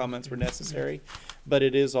thought comments were necessary. But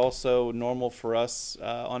it is also normal for us,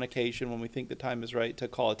 on occasion, when we think the time is right, to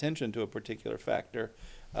call attention to a particular factor,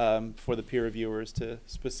 for the peer reviewers to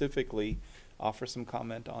specifically offer some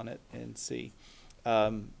comment on it and see.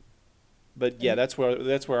 But yeah, that's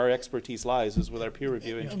where our expertise lies, is with our peer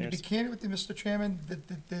review and to be engineers. candid with you, Mr. Chairman,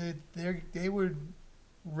 they would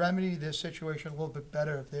remedy their situation a little bit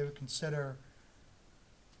better if they would consider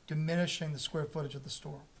diminishing the square footage of the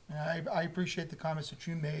store. And I appreciate the comments that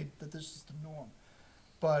you made, that this is the norm.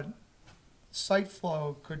 But site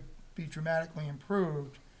flow could be dramatically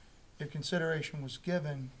improved if consideration was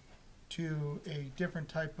given to a different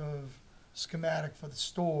type of schematic for the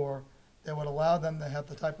store that would allow them to have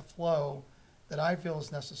the type of flow that I feel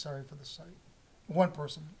is necessary for the site. One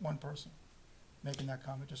person making that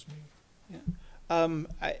comment, just me.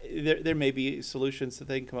 There may be solutions that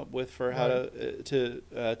they can come up with for how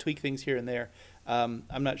to tweak things here and there. I'm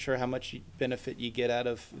not sure how much benefit you get out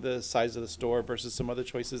of the size of the store versus some other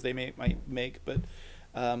choices they might make, but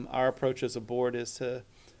our approach as a board is to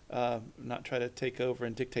not try to take over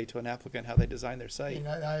and dictate to an applicant how they design their site. And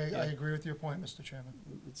I agree with your point, Mr. Chairman.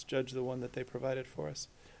 Let's judge the one that they provided for us.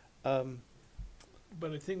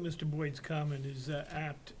 But I think Mr. Boyd's comment is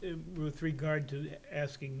apt with regard to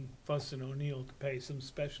asking Fuss and O'Neill to pay some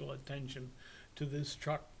special attention to this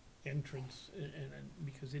truck entrance, and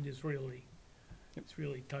because it is really, it's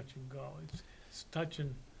really touch and go. It's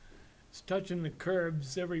touching the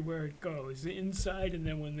curbs everywhere it goes, the inside, and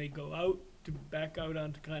then when they go out to back out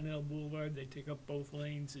onto Continental Boulevard, they take up both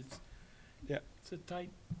lanes. It's a tight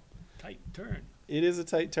turn. It is a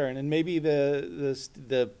tight turn, and maybe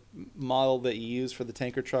the model that you use for the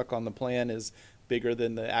tanker truck on the plan is bigger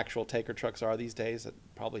than the actual tanker trucks are these days.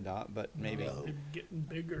 Probably not, but maybe. They're getting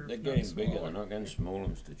bigger. They're not getting bigger, smaller. they're not getting smaller,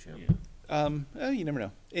 Mr. Chairman. You never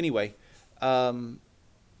know. Anyway,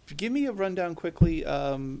 give me a rundown quickly,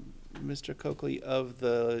 Mr. Coakley, of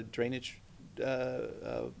the drainage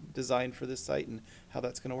design for this site and how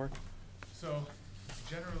that's going to work. So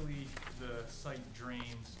generally, the site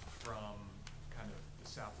drains from kind of the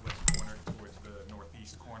southwest corner towards the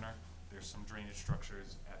northeast corner. There's some drainage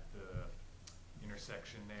structures at the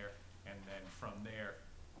intersection there, and then from there,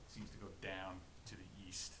 it seems to go down to the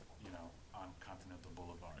east, on Continental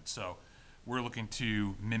Boulevard. So we're looking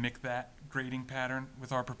to mimic that grading pattern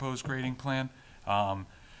with our proposed grading plan,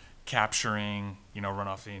 capturing,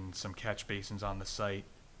 runoff in some catch basins on the site,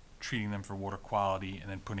 treating them for water quality, and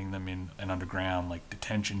then putting them in an underground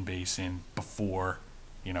detention basin before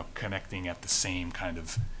connecting at the same kind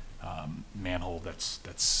of manhole that's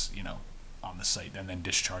on the site, and then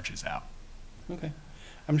discharges out. Okay.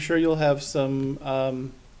 I'm sure you'll have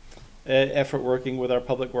some effort working with our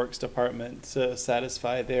Public Works Department to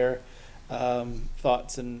satisfy their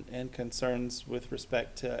thoughts and concerns with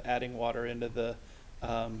respect to adding water into the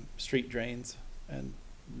street drains, and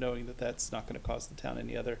knowing that that's not going to cause the town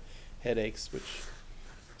any other headaches, which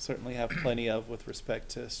certainly have plenty of with respect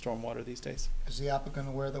to stormwater these days. Is the applicant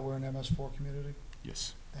aware that we're an MS4 community?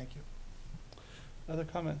 Yes. Thank you. Other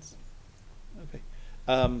comments? Okay.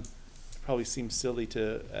 Probably seems silly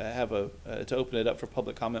to have to open it up for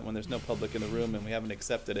public comment when there's no public in the room and we haven't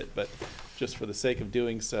accepted it, but just for the sake of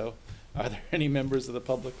doing so, are there any members of the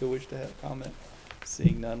public who wish to have comment?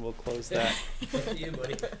 Seeing none, we'll close that. You,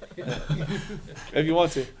 buddy. If you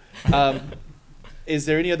want to. Is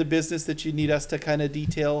there any other business that you need us to kind of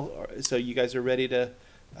detail, so you guys are ready to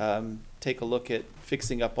take a look at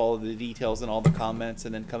fixing up all of the details and all the comments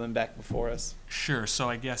and then coming back before us? Sure. So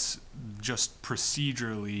I guess just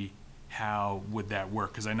procedurally, how would that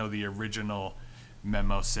work? Because I know the original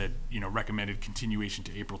memo said, recommended continuation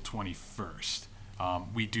to April 21st.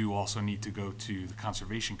 We do also need to go to the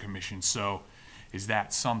Conservation Commission. So is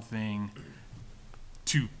that something,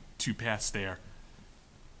 two paths there?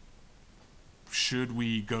 Should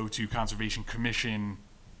we go to Conservation Commission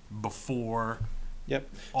before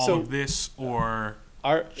all of this, or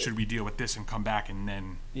should we deal with this and come back and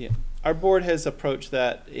then? Yeah, our board has approached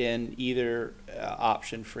that in either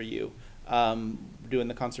option for you, doing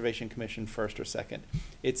the Conservation Commission first or second.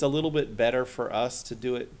 It's a little bit better for us to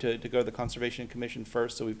do it, to go to the Conservation Commission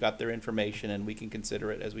first, so we've got their information and we can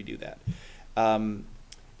consider it as we do that.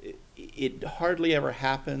 It hardly ever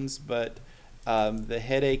happens, but the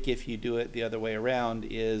headache if you do it the other way around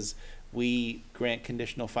is we grant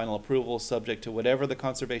conditional final approval subject to whatever the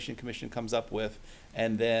Conservation Commission comes up with,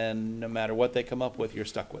 and then no matter what they come up with, you're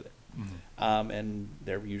stuck with it. And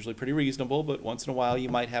they're usually pretty reasonable, but once in a while you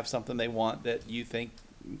might have something they want that you think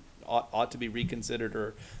ought to be reconsidered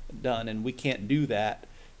or done, and we can't do that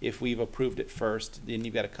if we've approved it first. Then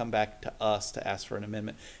you've got to come back to us to ask for an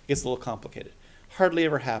amendment. It gets a little complicated. Hardly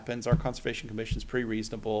ever happens. Our Conservation Commission's pretty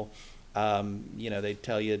reasonable. They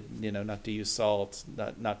tell you, not to use salt,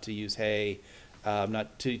 not to use hay,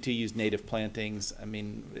 not to use native plantings. I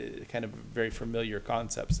mean, kind of very familiar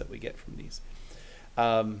concepts that we get from these.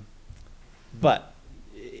 But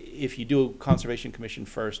if you do Conservation Commission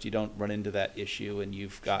first, you don't run into that issue, and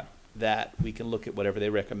you've got that. We can look at whatever they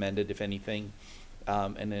recommended, if anything,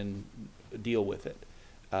 and then deal with it.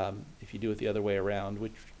 If you do it the other way around,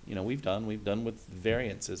 which we've done with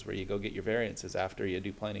variances, where you go get your variances after you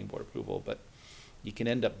do planning board approval, but you can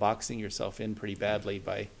end up boxing yourself in pretty badly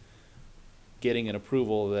by getting an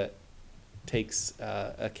approval that takes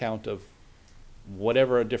account of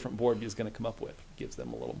whatever a different board is going to come up with. Gives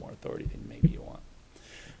them a little more authority than maybe you want.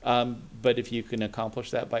 But if you can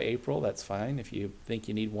accomplish that by April, that's fine. If you think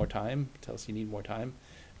you need more time, tell us you need more time.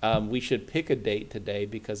 We should pick a date today,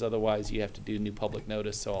 because otherwise you have to do new public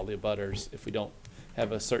notice to all the abutters if we don't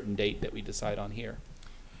have a certain date that we decide on here.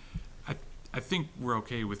 I think we're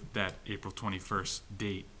okay with that April 21st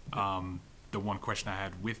date. The one question I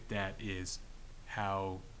had with that is,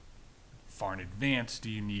 how far in advance do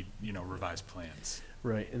you need, revised plans?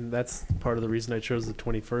 Right, and that's part of the reason I chose the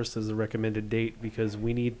 21st as a recommended date, because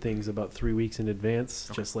we need things about 3 weeks in advance,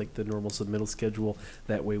 just like the normal submittal schedule.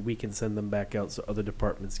 That way we can send them back out so other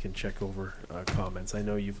departments can check over comments. I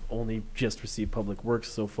know you've only just received Public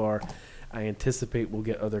Works so far. I anticipate we'll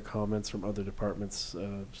get other comments from other departments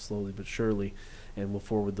slowly but surely, and we'll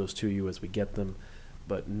forward those to you as we get them.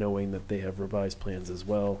 But knowing that they have revised plans as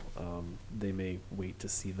well, they may wait to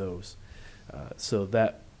see those. So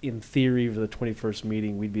that, in theory, for the 21st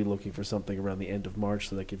meeting, we'd be looking for something around the end of March,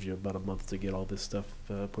 so that gives you about a month to get all this stuff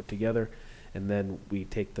put together. And then we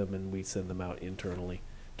take them and we send them out internally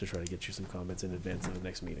to try to get you some comments in advance of the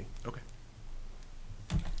next meeting. Okay.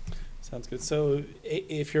 Sounds good. So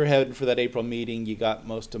if you're heading for that April meeting, you got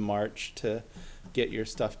most of March to get your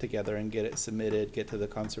stuff together and get it submitted, get to the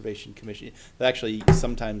Conservation Commission. Actually,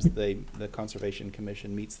 sometimes the Conservation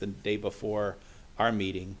Commission meets the day before our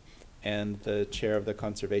meeting, and the chair of the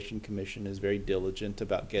Conservation Commission is very diligent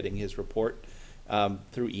about getting his report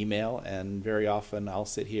through email, and very often I'll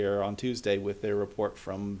sit here on Tuesday with their report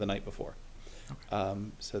from the night before. Okay.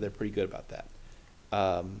 So they're pretty good about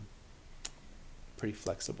that. Pretty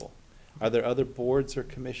flexible. Are there other boards or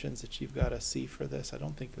commissions that you've got to see for this? I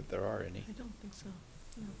don't think that there are any. I don't think so.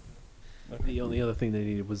 No. Okay. The only other thing they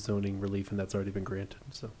needed was zoning relief, and that's already been granted.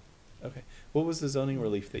 So, okay. What was the zoning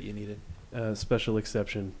relief that you needed? Special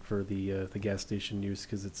exception for the gas station use,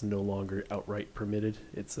 because it's no longer outright permitted.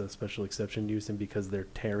 It's a special exception use, and because they're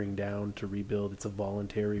tearing down to rebuild, it's a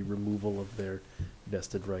voluntary removal of their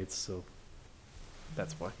vested rights. So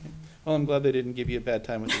that's why. Well, I'm glad they didn't give you a bad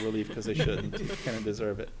time with the relief, because they shouldn't. You kind of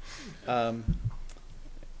deserve it.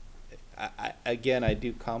 Again, I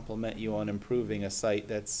do compliment you on improving a site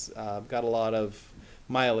that's got a lot of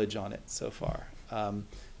mileage on it so far.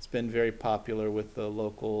 It's been very popular with the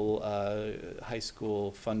local high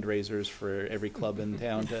school fundraisers for every club in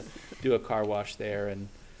town to do a car wash there. And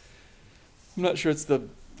I'm not sure it's the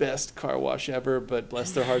best car wash ever, but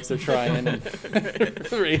bless their hearts, they're trying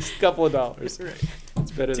and raise a couple of dollars. Right. It's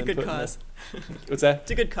better It's a than good cause. What's that?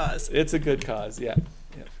 It's a good cause. It's a good cause, yeah.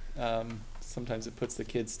 Sometimes it puts the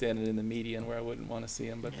kids standing in the median where I wouldn't want to see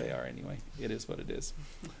them, but they are anyway. It is what it is.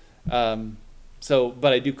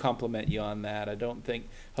 But I do compliment you on that. I don't think,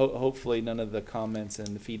 hopefully none of the comments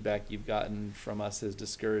and the feedback you've gotten from us has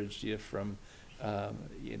discouraged you from,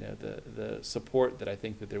 the support that I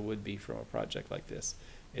think that there would be from a project like this.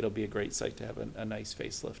 It'll be a great site to have a nice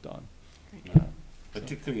facelift on.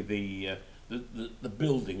 Particularly the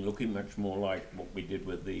building looking much more like what we did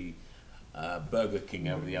with the Burger King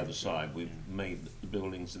over the other side. We've made the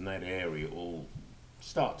buildings in that area all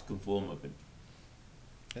start to conform a bit.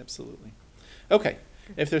 Absolutely. Okay.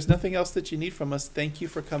 If there's nothing else that you need from us, thank you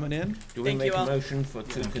for coming in. Do we Thank make you a all. motion for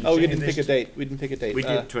to continue Oh, we didn't this pick a date. We didn't pick a date. We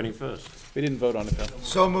did 21st. We didn't vote on it though.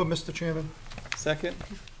 So moved, Mr. Chairman. Second?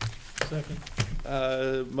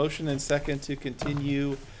 Second. Motion and second to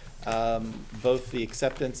continue both the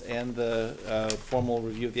acceptance and the formal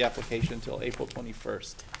review of the application until April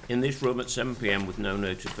 21st. In this room at 7 p.m. with no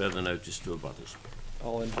further notice to abutters.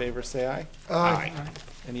 All in favor, say aye. Aye.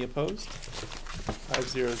 Any opposed?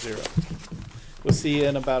 500. We'll see you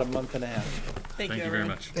in about a month and a half. Thank you, very everyone.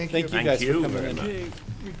 much. Thank you. Thank you Thank guys you for coming very in. much. Okay,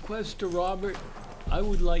 request to Robert, I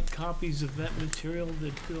would like copies of that material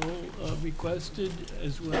that Bill requested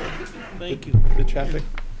as well. Thank you. The traffic.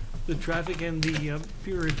 The traffic and the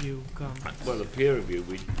peer review comments. Well, the peer review,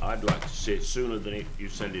 I'd like to see it sooner than you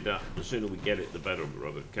send it up. The sooner we get it, the better,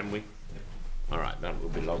 Robert. Can we? All right, that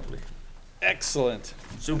would be lovely. Excellent.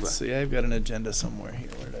 Super. Let's see, I've got an agenda somewhere here.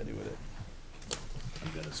 What did I do with it?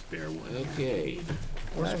 I've got a spare one. Okay.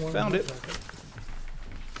 I found it.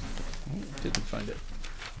 Didn't find it.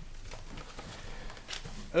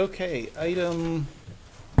 Okay, item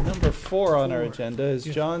number 4 on our 4. agenda is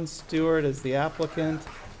Yeah. John Stewart as the applicant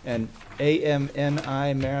and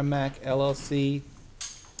AMNI Merrimack LLC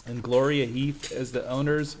and Gloria Heath as the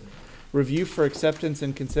owners. Review for acceptance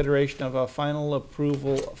and consideration of a final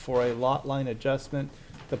approval for a lot line adjustment.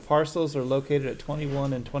 The parcels are located at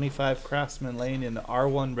 21 and 25 Craftsman Lane in the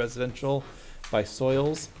R1 Residential by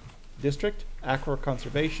Soils District, Aqua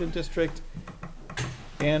Conservation District,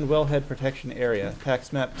 and Wellhead Protection Area.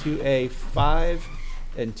 Tax map 2A5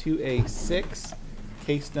 and 2A6,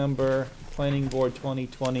 case number Planning Board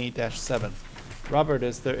 2020-7. Robert,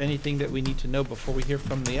 is there anything that we need to know before we hear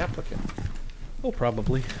from the applicant? Oh,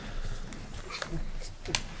 probably.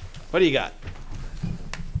 What do you got?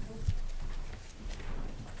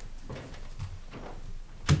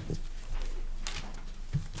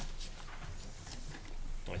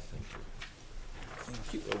 I think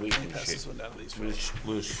Thank you. well, we can Pass share. this one down to these We'll, folks.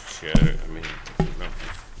 we'll share it. I mean, no.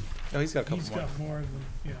 Oh, he's got a couple He's more. got more than,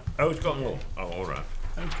 yeah. Oh, it's got more. Oh, all right.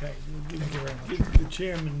 Okay, we'll give the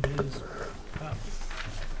chairman his copy.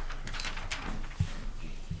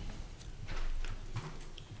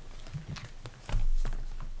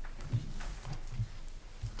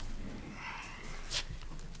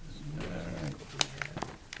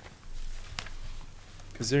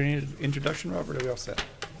 Is there any introduction, Robert? Are we all set?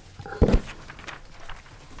 Sorry,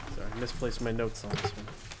 I misplaced my notes on this one.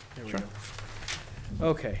 There we Sure. go.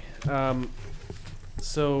 Okay,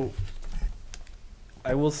 so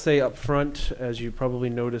I will say up front, as you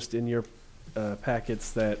probably noticed in your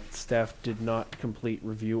packets, that staff did not complete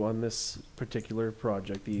review on this particular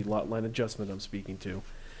project, the lot line adjustment I'm speaking to,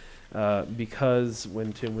 because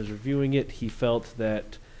when Tim was reviewing it, he felt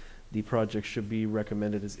that the project should be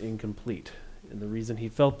recommended as incomplete. And the reason he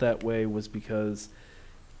felt that way was because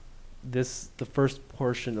the first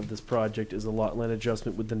portion of this project is a lot line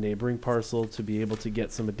adjustment with the neighboring parcel to be able to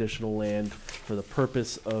get some additional land for the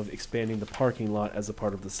purpose of expanding the parking lot as a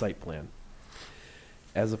part of the site plan.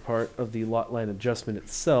 As a part of the lot line adjustment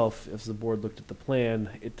itself, if the board looked at the plan,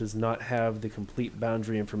 it does not have the complete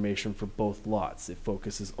boundary information for both lots. It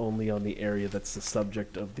focuses only on the area that's the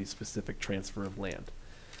subject of the specific transfer of land.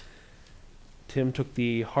 Tim took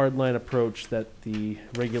the hardline approach that the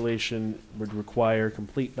regulation would require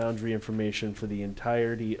complete boundary information for the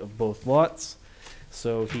entirety of both lots,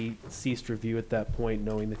 so he ceased review at that point,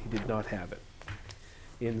 knowing that he did not have it.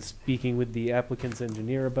 In speaking with the applicant's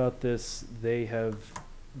engineer about this, they have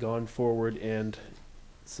gone forward and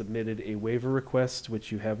submitted a waiver request,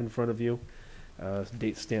 which you have in front of you,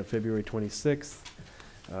 date stamped February 26th.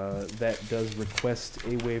 That does request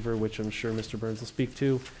a waiver, which I'm sure Mr. Burns will speak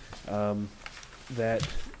to. That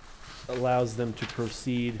allows them to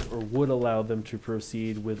proceed, or would allow them to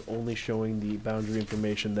proceed with only showing the boundary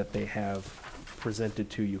information that they have presented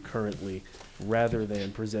to you currently, rather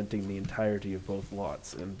than presenting the entirety of both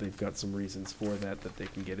lots, and they've got some reasons for that that they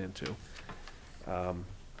can get into.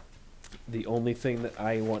 The only thing that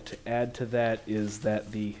I want to add to that is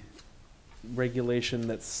that the regulation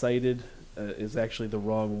that's cited is actually the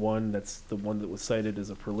wrong one. That's the one that was cited as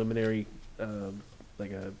a preliminary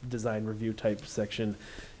like a design review type section.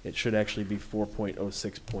 It should actually be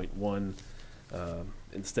 4.06.1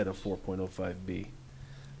 instead of 4.05B.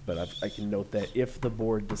 But I can note that if the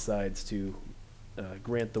board decides to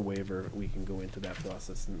grant the waiver, we can go into that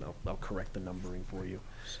process, and I'll correct the numbering for you.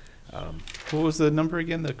 What was the number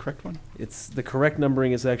again, the correct one? It's the correct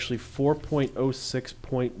numbering is actually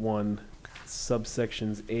 4.06.1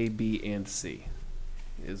 subsections A, B, and C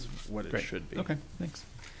is what it Great. should be. Okay, thanks.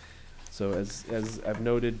 So as I've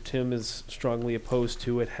noted, Tim is strongly opposed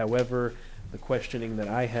to it. However, the questioning that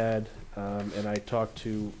I had, and I talked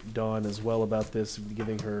to Dawn as well about this,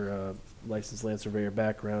 giving her licensed land surveyor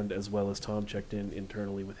background, as well as Tom checked in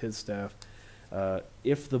internally with his staff.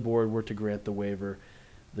 If the board were to grant the waiver,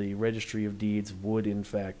 the Registry of Deeds would in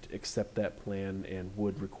fact accept that plan and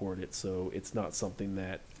would record it. So it's not something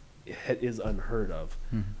that is unheard of,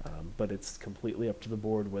 but it's completely up to the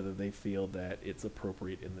board whether they feel that it's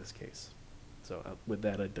appropriate in this case. So with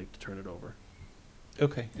that, I'd like to turn it over.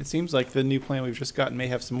 Okay, it seems like the new plan we've just gotten may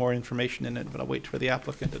have some more information in it, but I'll wait for the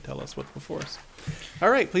applicant to tell us what's before us. All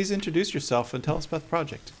right, please introduce yourself and tell us about the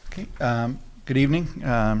project. Okay. Good evening,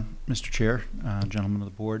 Mr. Chair, gentlemen of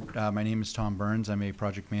the board. My name is Tom Burns. I'm a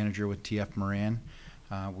project manager with TF Moran.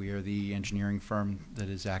 We are the engineering firm that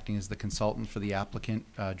is acting as the consultant for the applicant,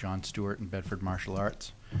 John Stewart and Bedford Martial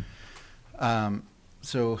Arts.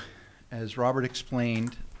 So, as Robert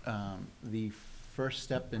explained, the first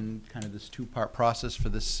step in kind of this two-part process for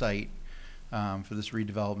this site, for this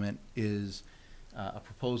redevelopment, is a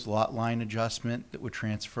proposed lot line adjustment that would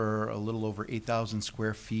transfer a little over 8,000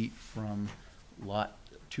 square feet from lot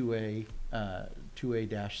 2A,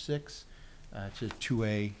 2A-6 to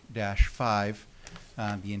 2A-5.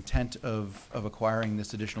 The intent of acquiring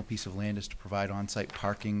this additional piece of land is to provide on-site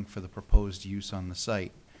parking for the proposed use on the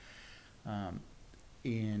site.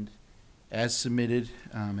 And as submitted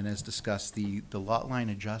and as discussed, the lot line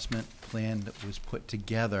adjustment plan that was put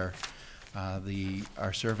together,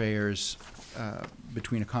 our surveyors,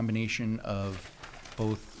 between a combination of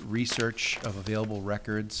both research of available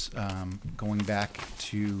records going back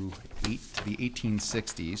to the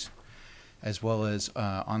 1860s, as well as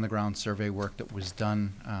on-the-ground survey work that was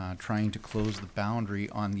done trying to close the boundary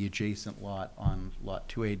on the adjacent lot on lot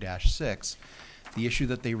 2A-6, the issue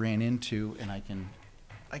that they ran into, and I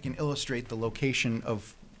can illustrate the location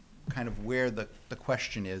of kind of where the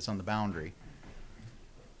question is on the boundary.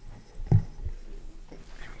 There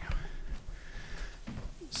we go.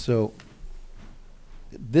 So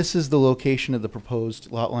this is the location of the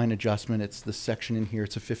proposed lot line adjustment. It's this section in here.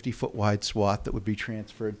 It's a 50-foot wide swath that would be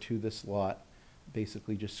transferred to this lot,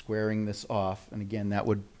 basically just squaring this off. And again, that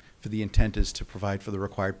would, for the intent is to provide for the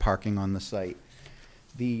required parking on the site.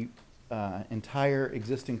 The entire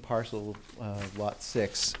existing parcel, lot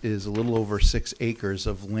 6, is a little over 6 acres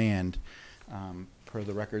of land, per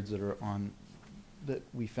the records that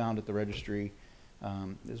we found at the registry,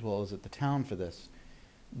 as well as at the town for this.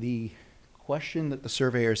 The question that the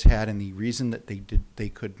surveyors had, and the reason that they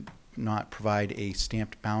could not provide a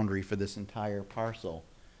stamped boundary for this entire parcel,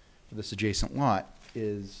 for this adjacent lot,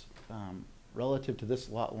 is relative to this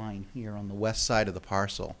lot line here on the west side of the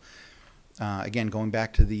parcel. Again, going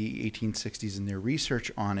back to the 1860s and their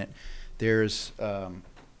research on it, there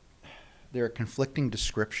are conflicting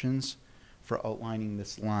descriptions for outlining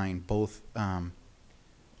this line, both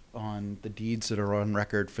on the deeds that are on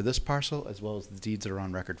record for this parcel as well as the deeds that are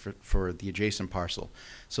on record for the adjacent parcel.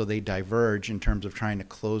 So they diverge in terms of trying to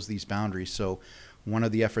close these boundaries. So one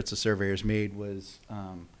of the efforts the surveyors made was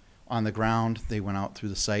on the ground. They went out through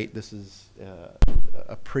the site. This is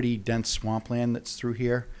a pretty dense swampland that's through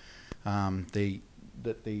here. They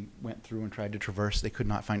went through and tried to traverse. They could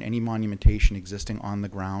not find any monumentation existing on the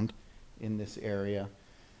ground in this area.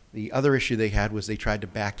 The other issue they had was they tried to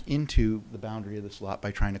back into the boundary of this lot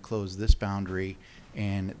by trying to close this boundary,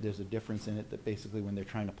 and there's a difference in it that basically when they're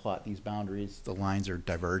trying to plot these boundaries, the lines are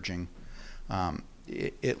diverging.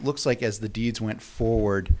 It looks like as the deeds went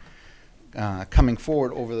forward, coming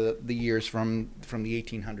forward over the years from the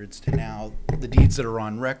 1800s to now, the deeds that are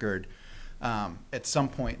on record, at some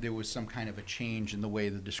point there was some kind of a change in the way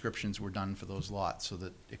the descriptions were done for those lots, so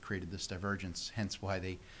that it created this divergence, hence why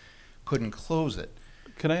they couldn't close it.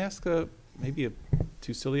 Can I ask maybe a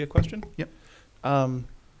too silly a question? Yep. Are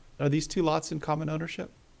these two lots in common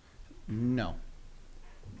ownership? No.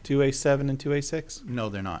 2A7 and 2A6? No,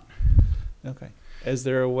 they're not. Okay. Is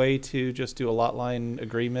there a way to just do a lot line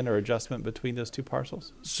agreement or adjustment between those two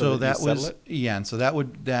parcels? So that you settle was, it? yeah, and so that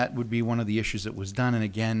would be one of the issues that was done. And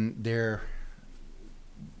again,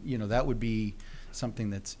 that would be something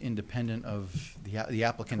that's independent of the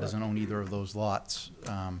applicant. Doesn't own either of those lots.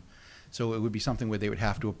 So it would be something where they would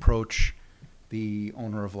have to approach the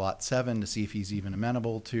owner of lot 7 to see if he's even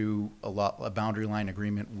amenable to a boundary line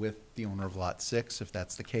agreement with the owner of lot 6, if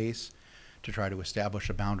that's the case, to try to establish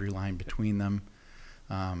a boundary line between them.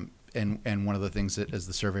 And one of the things that, as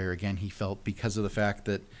the surveyor, again, he felt because of the fact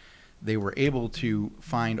that they were able to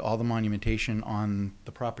find all the monumentation on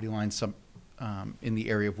the property lines in the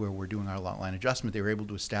area where we're doing our lot line adjustment, they were able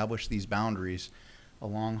to establish these boundaries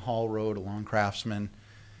along Hall Road, along Craftsman,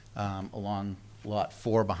 along lot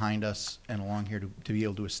 4 behind us, and along here to be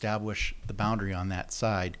able to establish the boundary on that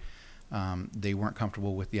side. They weren't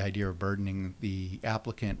comfortable with the idea of burdening the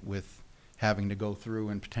applicant with having to go through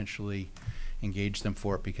and potentially engage them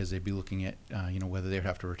for it, because they'd be looking at whether they'd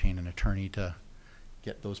have to retain an attorney to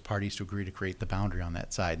get those parties to agree to create the boundary on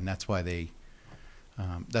that side. And that's why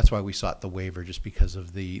that's why we sought the waiver, just because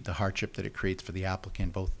of the hardship that it creates for the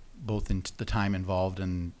applicant, both in the time involved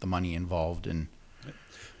and the money involved in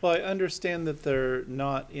Well, I understand that they're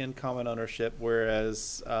not in common ownership,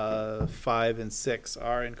 whereas 5 and 6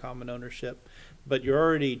 are in common ownership. But you're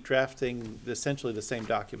already drafting essentially the same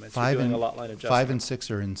documents. You're doing a lot line adjustment. 5 and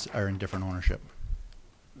 6 are in different ownership.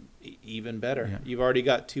 Even better. Yeah. You've already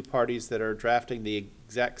got two parties that are drafting the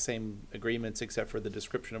exact same agreements except for the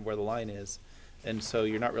description of where the line is. And so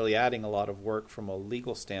you're not really adding a lot of work from a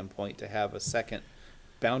legal standpoint to have a second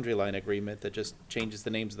boundary line agreement that just changes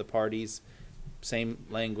the names of the parties, same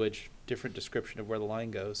language, different description of where the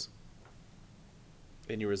line goes.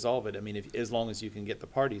 And you resolve it. I mean, as long as you can get the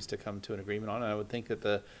parties to come to an agreement on it, I would think that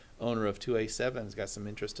the owner of 2A7 has got some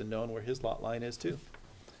interest in knowing where his lot line is too.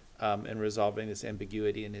 And resolving this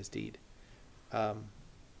ambiguity in his deed.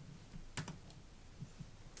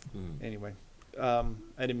 Anyway, I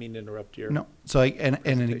didn't mean to interrupt your. No, so and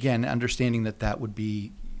presentation. again, understanding that would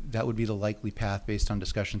be the likely path based on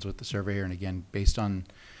discussions with the surveyor, and again, based on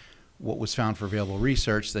what was found for available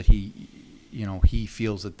research, that he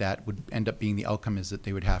feels that would end up being the outcome, is that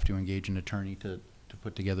they would have to engage an attorney to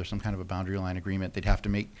put together some kind of a boundary line agreement. They'd have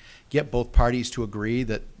to get both parties to agree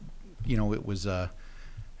that, it was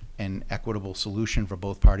an equitable solution for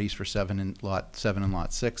both parties for lot 7 and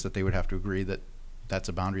lot 6, that they would have to agree that that's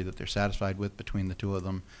a boundary that they're satisfied with between the two of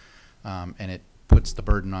them. And it puts the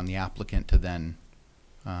burden on the applicant to then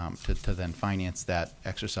finance that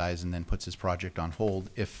exercise, and then puts his project on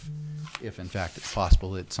hold if in fact it's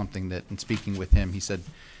possible. It's something that, in speaking with him, he said,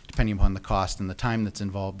 depending upon the cost and the time that's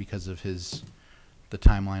involved because of the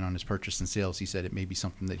timeline on his purchase and sales, he said it may be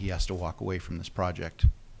something that he has to walk away from this project.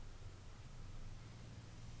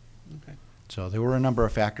 Okay. So there were a number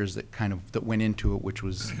of factors that went into it, which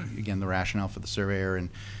was, again, the rationale for the surveyor, and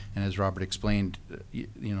as Robert explained,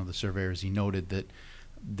 the surveyor, as he noted, that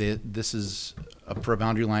this is for a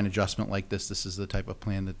boundary line adjustment like this. This is the type of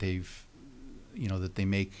plan that they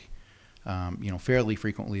make, fairly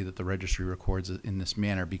frequently, that the registry records in this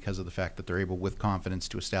manner, because of the fact that they're able, with confidence,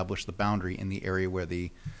 to establish the boundary in the area where the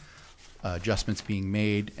adjustment's being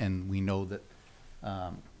made, and we know that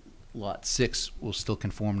Lot 6 will still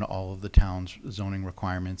conform to all of the town's zoning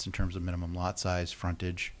requirements in terms of minimum lot size,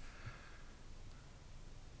 frontage.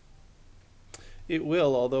 It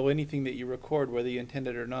will, although anything that you record, whether you intend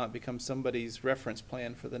it or not, becomes somebody's reference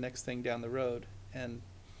plan for the next thing down the road. And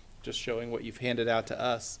just showing what you've handed out to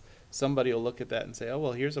us, somebody will look at that and say, oh,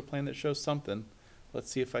 well, here's a plan that shows something. Let's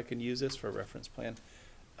see if I can use this for a reference plan.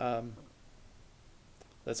 That's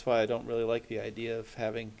why I don't really like the idea of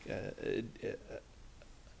having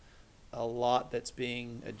a lot that's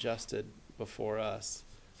being adjusted before us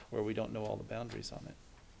where we don't know all the boundaries on it.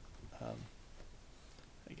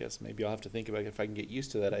 I guess maybe I'll have to think about if I can get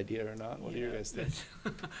used to that idea or not. What do you guys think?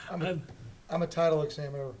 I'm a title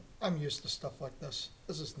examiner. I'm used to stuff like this.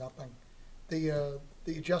 This is nothing. The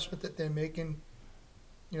adjustment that they're making,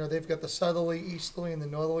 they've got the southerly, easterly, and the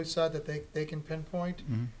northerly side that they can pinpoint.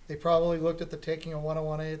 Mm-hmm. They probably looked at the taking of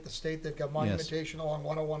 101A at the state. They've got monumentation along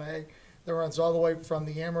 101A that runs all the way from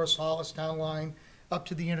the Amherst Hollis town line up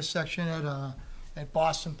to the intersection at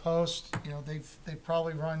Boston Post. They've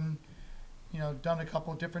probably run, done a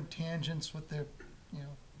couple of different tangents with their,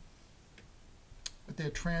 with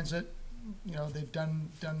their transit. They've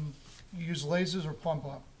done use lasers or plumb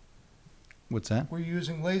bob. What's that? Were you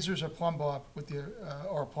using lasers or plumb bob with your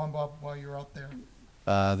or plumb bob while you're out there?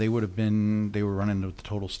 They were running the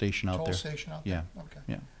total station out there. Total station out there. Yeah. Okay.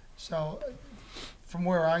 Yeah. So, from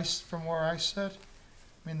where I sit,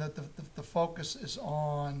 I mean the focus is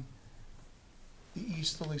on the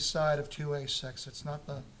easterly side of 2A6. It's not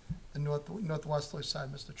the northwesterly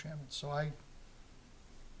side, Mr. Chairman. So I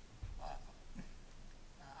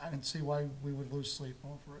didn't see why we would lose sleep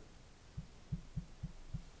over it.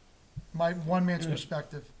 My one man's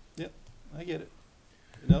perspective. Yep, I get it.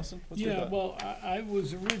 Nelson, what's your Yeah, thought? well, I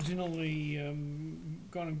was originally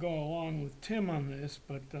gonna go along with Tim on this,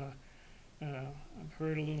 but I've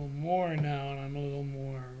heard a little more now, and I'm a little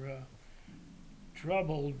more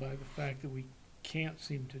troubled by the fact that we can't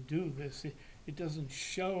seem to do this. It doesn't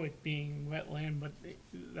show it being wetland, but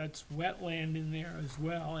that's wetland in there as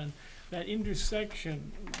well. And that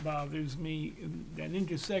intersection bothers me, that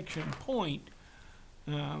intersection point,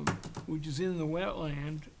 which is in the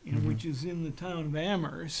wetland, which is in the town of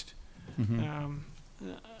Amherst. Mm-hmm.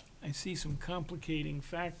 I see some complicating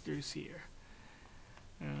factors here.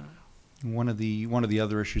 One of the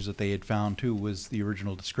other issues that they had found too was the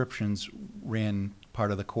original descriptions part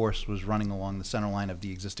of the course was running along the center line of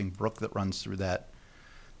the existing brook that runs through that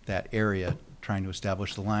area trying to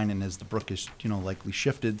establish the line, and as the brook is, likely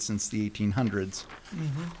shifted since the 1800s,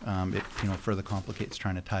 it, further complicates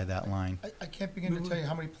trying to tie that line. I can't begin to tell you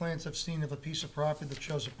how many plans I've seen of a piece of property that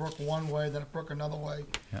shows a brook one way, then a brook another way.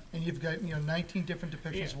 Yeah. And you've got, 19 different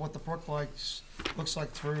depictions of what the brook looks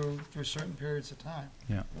like through certain periods of time.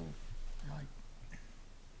 Yeah. Like,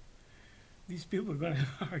 These people are gonna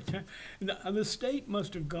have a hard time. The state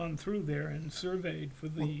must have gone through there and surveyed for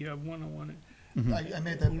the 101. Mhm. I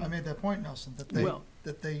made that point, Nelson, that Well-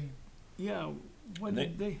 they, Yeah, when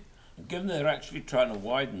did they? Given they're actually trying to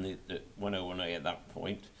widen the 101A at that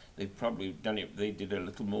point, they've probably done it. They did a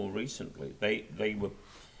little more recently.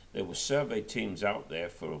 There were survey teams out there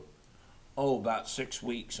for about 6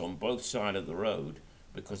 weeks on both sides of the road,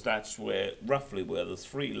 because that's roughly where the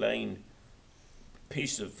 3-lane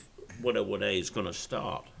piece of 101A is going to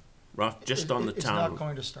start, right? Just on the it's town. not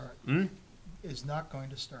going to start. Hmm? Is not going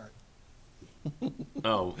to start.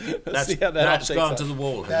 Oh, See how that all that's shakes gone out. to the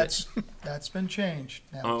wall, has it? That's been changed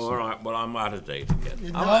now. Oh, all right. Well, I'm out of date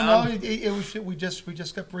again. No, it was, we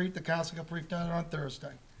just got briefed, the council got briefed on it on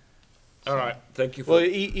Thursday. All right. Thank you for. Well,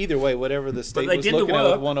 either way, whatever the state they was did the looking at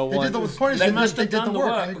work. with 101. The point is They they must have did the done the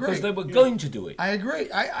work, I work agree. because they were going to do it. I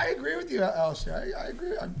agree, I agree with you, Alistair, I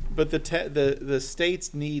agree. But the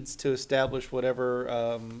state's needs to establish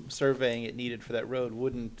whatever surveying it needed for that road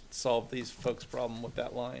wouldn't solve these folks' problem with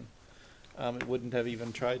that line. It wouldn't have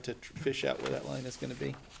even tried to fish out where that line is going to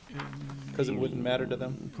be, because it wouldn't matter to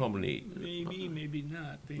them. Probably. Maybe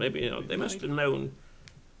not. Maybe they must have known.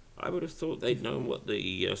 I would have thought they'd known what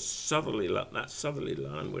the that southerly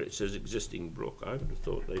line where it says existing brook. I would have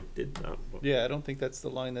thought they did that. But Yeah, I don't think that's the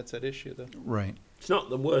line that's at issue, though. Right. it's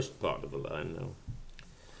not the worst part of the line, though.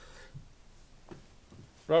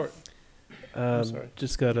 Robert. sorry.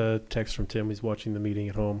 Just got a text from Tim. He's watching the meeting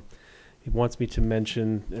at home. He wants me to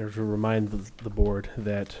mention or to remind the board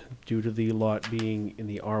that due to the lot being in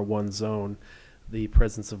the R1 zone, the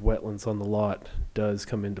presence of wetlands on the lot does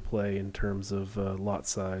come into play in terms of lot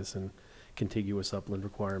size and contiguous upland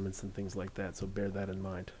requirements and things like that. So bear that in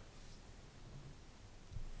mind.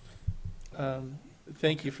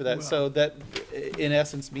 Thank you for that. So that, in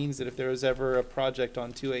essence, means that if there was ever a project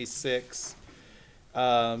on 2A6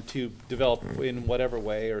 to develop in whatever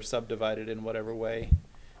way or subdivide it in whatever way,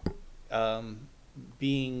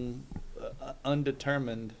 being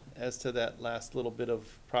undetermined as to that last little bit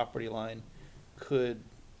of property line could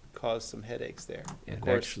cause some headaches there. Of And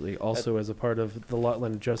course, actually, also as a part of the lot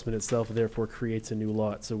line adjustment itself, therefore creates a new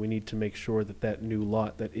lot. So we need to make sure that that new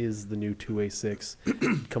lot that is the new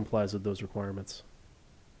 2A6 complies with those requirements.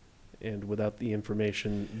 And without the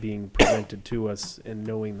information being presented to us and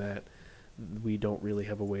knowing that, we don't really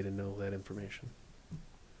have a way to know that information.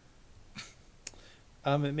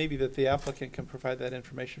 It may be that the applicant can provide that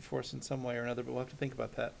information for us in some way or another, but we'll have to think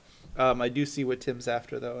about that. I do see what Tim's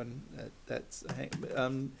after, though, and that's,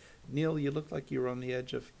 Neil, you look like you were on the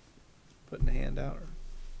edge of putting a hand out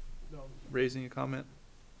or raising a comment.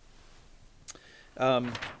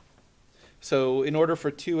 So in order for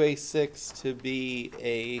 2A6 to be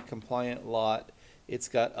a compliant lot, it's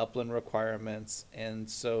got upland requirements, and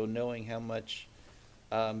so knowing how much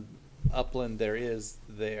upland there is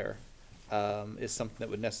there, is something that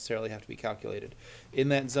would necessarily have to be calculated. In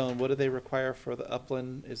that zone, what do they require for the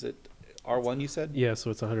upland? Is it R1, you said? Yeah, so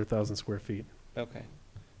it's 100,000 square feet. Okay.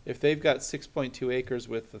 If they've got 6.2 acres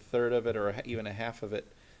with a third of it or even a half of it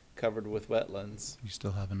covered with wetlands, You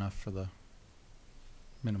still have enough for the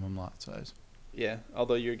minimum lot size. yeah,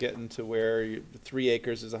 although you're getting to where 3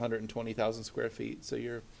 acres is 120,000 square feet, so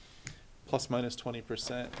you're plus minus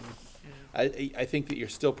 20%. I think that you're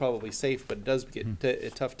still probably safe, but it does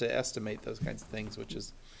get tough to estimate those kinds of things, which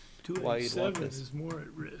is why you'd want 2A7 this. is more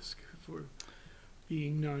at risk for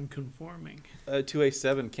being non-conforming.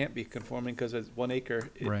 2A7 can't be conforming because it's 1 acre.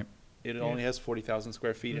 Right. It Yeah. only has 40,000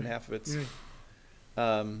 square feet and half of it's, Yeah.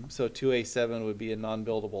 so 2A7 would be a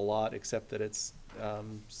non-buildable lot, except that it's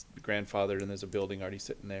grandfathered and there's a building already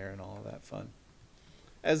sitting there and all of that fun.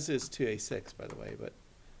 As is 2A6, by the way, but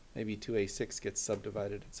maybe 2A6 gets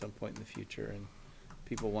subdivided at some point in the future and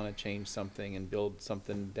people want to change something and build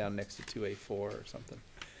something down next to 2A4 or something.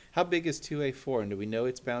 How big is 2A4, and do we know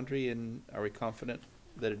its boundary, and are we confident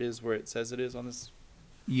that it is where it says it is on this?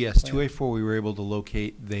 Yes, Plan. 2A4 we were able to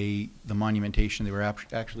locate, the monumentation, they were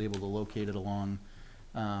actually able to locate it along,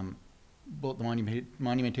 both the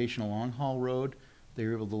monumentation along Hall Road. They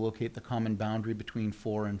were able to locate the common boundary between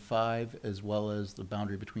 4 and 5, as well as the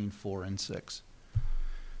boundary between 4 and 6.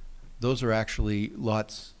 Those are actually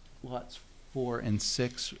lots 4 and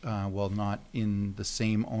 6, while not in the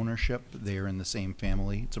same ownership, they're in the same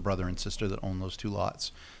family. It's a brother and sister that own those two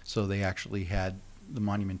lots. So they actually had the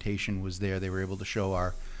monumentation was there. They were able to show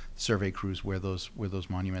our survey crews where those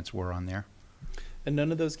monuments were on there. And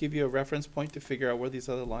none of those give you a reference point to figure out where these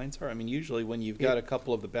other lines are? I mean, usually when you've got a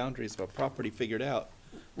couple of the boundaries of a property figured out,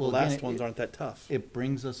 the Well, last again, ones aren't that tough. It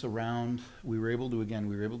brings us around, we were able to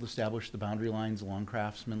establish the boundary lines along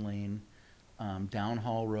Craftsman Lane, down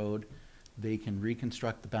Hall Road. They can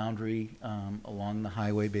reconstruct the boundary, along the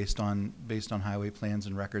highway based on highway plans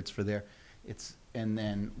and records for there. And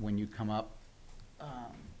then when you come up,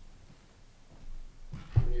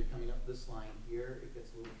 when you're coming up this line here, it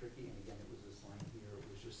gets a little tricky, and again, it was this line here, it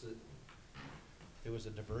was just that there was a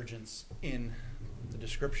divergence in the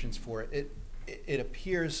descriptions for it. It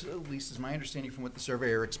appears, at least as my understanding from what the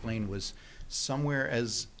surveyor explained, was somewhere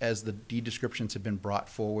as the deed descriptions have been brought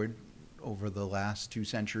forward over the last 2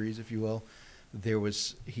 centuries, if you will,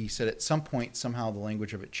 he said at some point, somehow the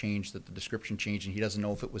language of it changed, that the description changed, and he doesn't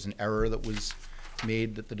know if it was an error that was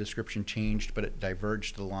made, that the description changed, but it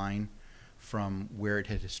diverged the line from where it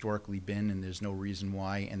had historically been, and there's no reason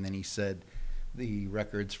why. And then he said the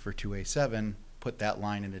records for 2A7 put that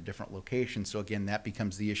line in a different location. So again, that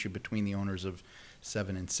becomes the issue between the owners of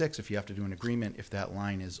 7 and 6. If you have to do an agreement, if that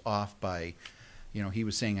line is off by, he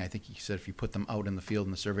was saying, I think he said if you put them out in the field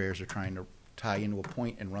and the surveyors are trying to tie into a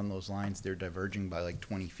point and run those lines, they're diverging by like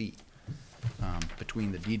 20 feet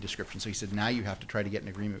between the deed description. So he said now you have to try to get an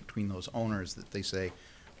agreement between those owners that they say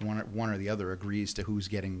one or the other agrees to who's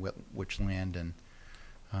getting which land, and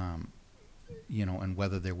and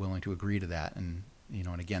whether they're willing to agree to that. And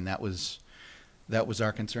and again, that was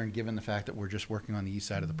our concern, given the fact that we're just working on the east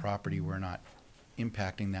side of the property. We're not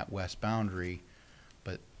impacting that west boundary,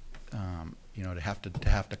 but to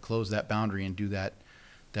have to close that boundary and do that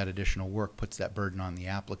additional work puts that burden on the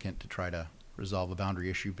applicant to try to resolve a boundary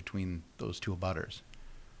issue between those 2 abutters.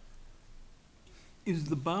 Is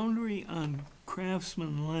the boundary on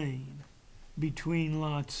Craftsman Lane between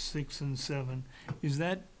lots 6 and 7, is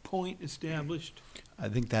that point established? I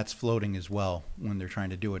think that's floating as well when they're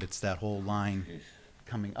trying to do it. It's that whole line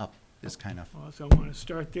coming up is kind of. Well, so I want to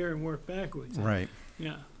start there and work backwards. Right.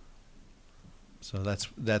 Yeah. So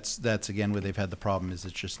that's again where they've had the problem, is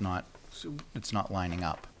it's just not, So, it's not lining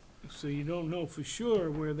up. so you don't know for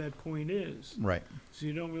sure where that point is. Right. So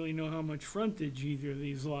you don't really know how much frontage either of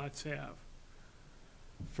these lots have.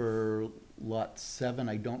 For lot 7,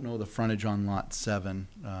 I don't know the frontage on lot 7.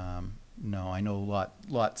 No, I know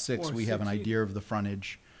lot 6, Or we have an 6, idea of the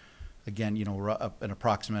frontage. Again, an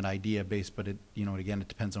approximate idea based, but it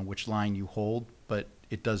depends on which line you hold, but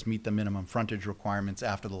it does meet the minimum frontage requirements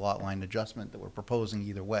after the lot line adjustment that we're proposing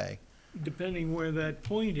either way. Depending where that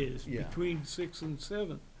point is, Yeah. between 6 and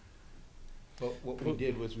 7. But what we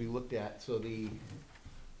did was we looked at, so the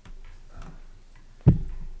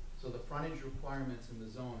frontage requirements in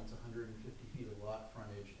the zone, it's 150 feet of lot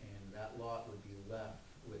frontage, and that lot would be left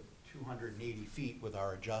with 280 feet with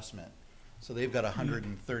our adjustment. So they've got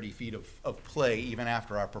 130 feet of play even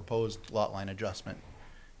after our proposed lot line adjustment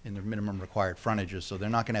in their minimum required frontages, so they're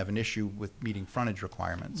not gonna have an issue with meeting frontage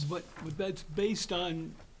requirements. But that's based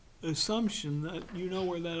on assumption that you know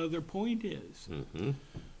where that other point is. Mm-hmm.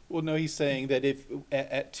 Well, no, he's saying that if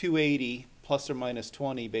at 280 plus or minus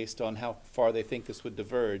 20, based on how far they think this would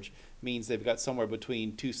diverge, means they've got somewhere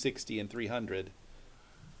between 260 and 300.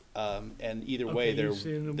 And either way, Okay, you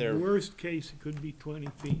say in the they're worst case, it could be 20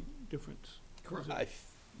 feet difference.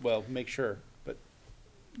 well, make sure, but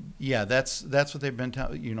Yeah, that's what they've been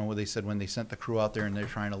what they said when they sent the crew out there and they're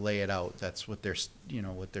trying to lay it out. That's what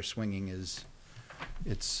what they're swinging is.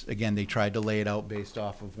 It's, again, they tried to lay it out based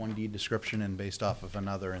off of one deed description and based off of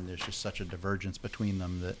another, and there's just such a divergence between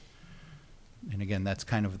them that, and again, that's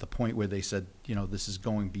kind of the point where they said, this is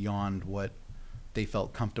going beyond what they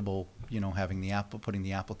felt comfortable, having putting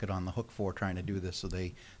the applicant on the hook for trying to do this. So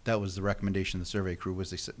that was the recommendation of the survey crew,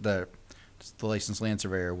 was they said, the licensed land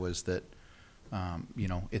surveyor was that,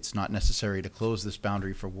 it's not necessary to close this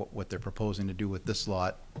boundary for what they're proposing to do with this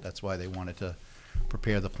lot. That's why they wanted to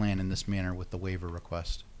prepare the plan in this manner with the waiver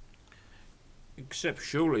request. Except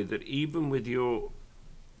surely that even with your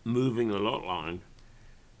moving the lot line,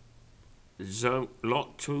 zone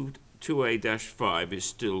lot 2A-5 is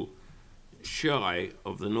still shy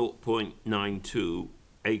of the 0.92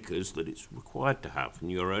 acres that it's required to have,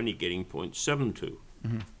 and you're only getting 0.72.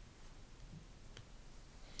 Mm-hmm.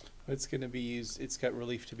 it's going to be used. It's got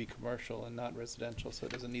relief to be commercial and not residential, so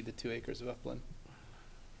it doesn't need the 2 acres of upland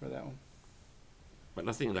for that one. But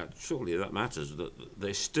I think that surely that matters, that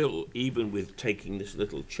they're still, even with taking this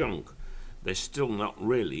little chunk, they're still not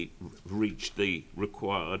really reached the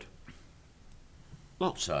required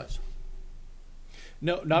lot size.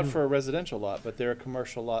 No, not for a residential lot, but they're a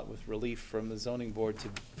commercial lot with relief from the zoning board to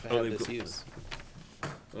Oh, have they've this got- use.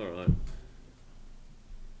 All right.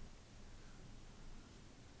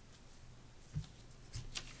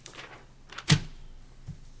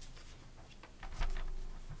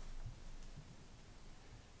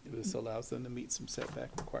 This allows them to meet some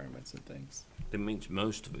setback requirements and things. It means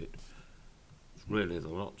most of it. It's really the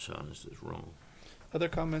lot size that's wrong. Other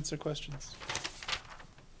comments or questions?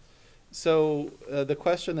 So, the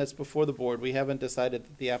question that's before the board, we haven't decided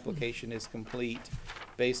that the application is complete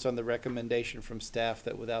based on the recommendation from staff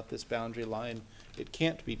that without this boundary line, it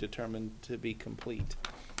can't be determined to be complete.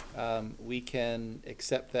 We can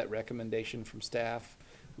accept that recommendation from staff.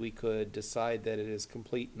 We could decide that it is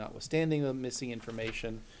complete notwithstanding the missing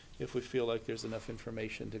information if we feel like there's enough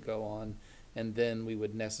information to go on. And then we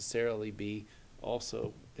would necessarily be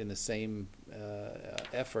also in the same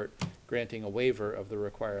effort granting a waiver of the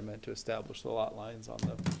requirement to establish the lot lines on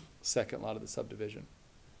the second lot of the subdivision.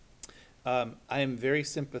 I am very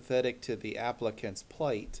sympathetic to the applicant's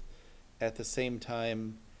plight. At the same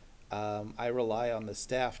time, I rely on the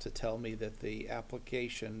staff to tell me that the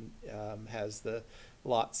application has the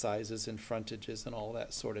lot sizes and frontages and all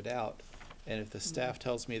that sorted out. And if the staff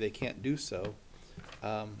tells me they can't do so,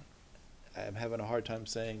 I'm having a hard time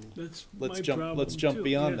saying, That's let's my jump problem too.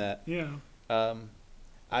 beyond Yeah, that. Yeah.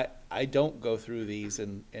 I don't go through these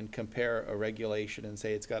and compare a regulation and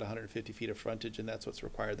say it's got 150 feet of frontage and that's what's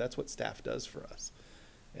required. That's what staff does for us.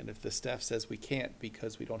 And if the staff says we can't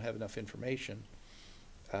because we don't have enough information,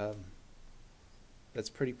 that's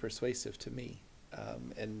pretty persuasive to me.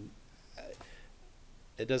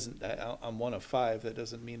 It doesn't, I'm one of five. That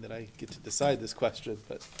doesn't mean that I get to decide this question,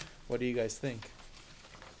 but what do you guys think?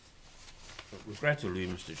 Regrettably,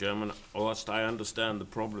 Mr. Chairman, whilst I understand the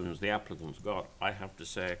problems the applicant's got, I have to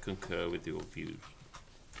say I concur with your views.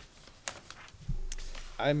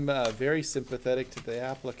 I'm very sympathetic to the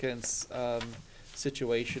applicant's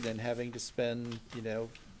situation and having to spend, you know,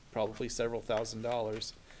 probably several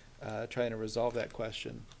 $1,000s trying to resolve that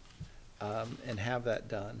question and have that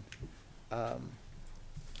done.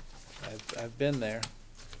 I've been there.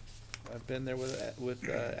 I've been there with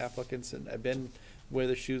applicants, and I've been where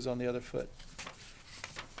the shoe's on the other foot.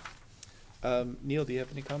 Neil, do you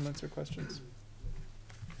have any comments or questions?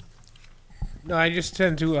 No, I just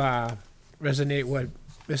tend to resonate what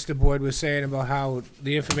Mr. Boyd was saying about how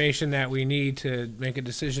the information that we need to make a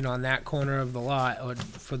decision on that corner of the lot or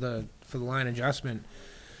for the line adjustment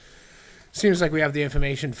seems like we have the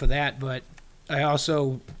information for that, but I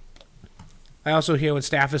also hear what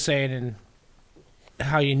staff is saying and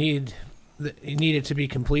how you need it to be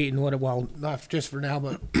complete and well, not just for now,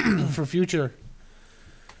 but for future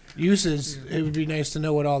uses, it would be nice to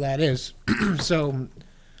know what all that is. So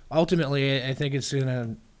ultimately, I think it's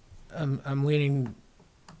I'm leaning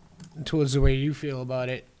towards the way you feel about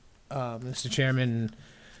it, Mr. Chairman,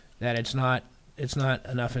 that it's not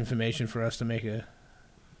enough information for us to make a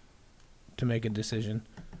decision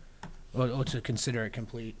or to consider it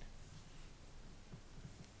complete.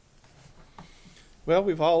 Well,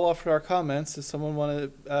 we've all offered our comments. Does someone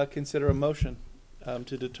want to consider a motion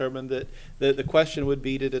to determine that the question would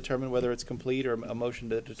be to determine whether it's complete, or a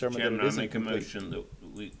motion to determine that it isn't complete? I make a motion that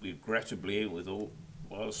we regrettably,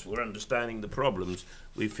 whilst we're understanding the problems,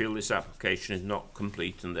 we feel this application is not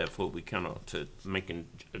complete and therefore we cannot make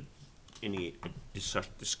any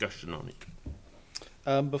discussion on it.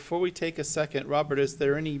 Before we take a second, Robert, is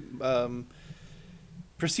there any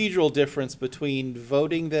procedural difference between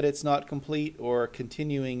voting that it's not complete or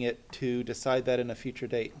continuing it to decide that in a future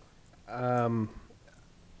date?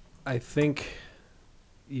 I think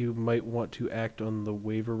you might want to act on the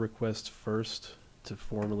waiver request first to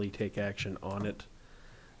formally take action on it.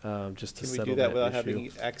 Just to Can we settle do that without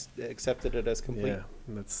issue. having accepted it as complete? Yeah,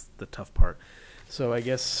 and that's the tough part. So I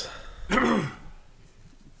guess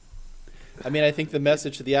I mean, I think the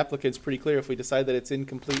message to the applicant is pretty clear. If we decide that it's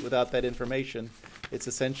incomplete without that information,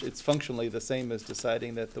 it's functionally the same as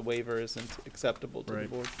deciding that the waiver isn't acceptable to the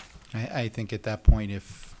board. I think at that point,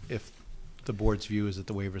 if the board's view is that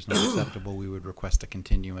the waiver is not acceptable, we would request a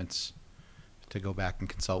continuance to go back and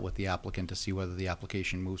consult with the applicant to see whether the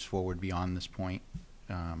application moves forward beyond this point.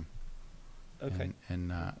 Okay.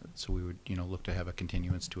 And so we would, look to have a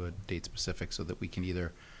continuance to a date specific so that we can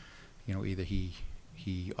either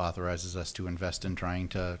he authorizes us to invest in trying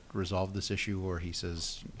to resolve this issue, or he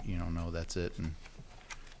says, no, that's it. And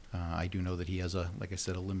I do know that he has like I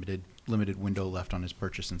said, a limited window left on his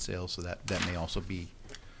purchase and sale, so that may also be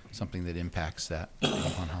something that impacts that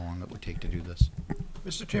on how long it would take to do this.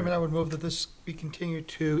 Mr. Chairman, I would move that this be continued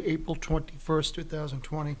to April 21st,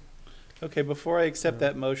 2020. Okay, before I accept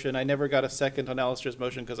that motion, I never got a second on Alistair's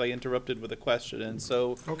motion because I interrupted with a question, and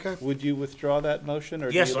so Okay. would you withdraw that motion,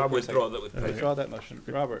 or do Yes, you I look for a withdraw second? that with pleasure. Withdraw that motion.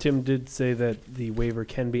 Robert? Tim did say that the waiver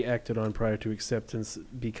can be acted on prior to acceptance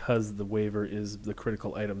because the waiver is the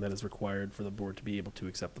critical item that is required for the board to be able to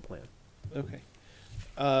accept the plan. Okay.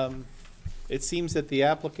 It seems that the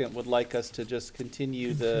applicant would like us to just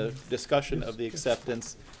continue the discussion of the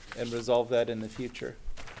acceptance and resolve that in the future.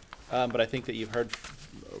 But I think that you've heard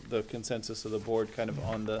the consensus of the board kind of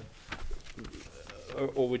on the,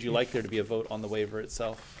 or would you like there to be a vote on the waiver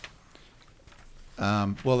itself?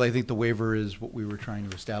 Well, I think the waiver is what we were trying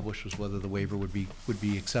to establish, was whether the waiver would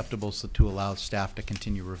be acceptable, so to allow staff to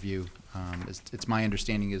continue review. It's my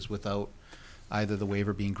understanding is without either the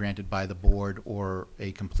waiver being granted by the board or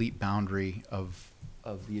a complete boundary of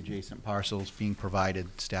the adjacent parcels being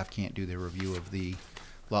provided, staff can't do their review of the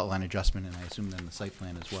lot line adjustment, and I assume then the site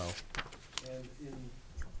plan as well.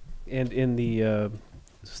 And in the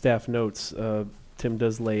staff notes, Tim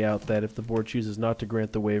does lay out that if the board chooses not to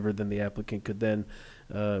grant the waiver, then the applicant could then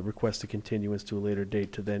request a continuance to a later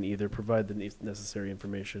date to then either provide the necessary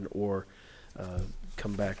information or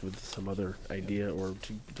come back with some other idea or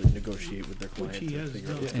to negotiate with their client. Which he to has figure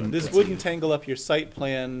out done. what's And going this on. wouldn't tangle up your site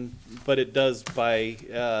plan, but it does by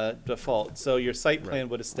default. So your site plan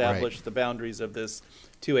would establish the boundaries of this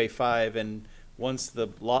 2A5, and once the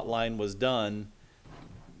lot line was done,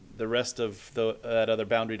 the rest of that other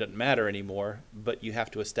boundary doesn't matter anymore, but you have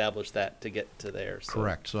to establish that to get to there. So.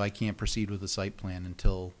 Correct, so I can't proceed with the site plan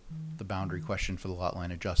until the boundary question for the lot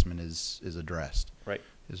line adjustment is addressed. Right.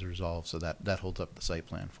 Is resolved, so that holds up the site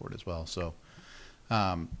plan for it as well, so.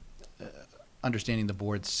 Understanding the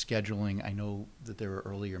board's scheduling, I know that there were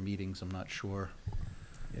earlier meetings, I'm not sure.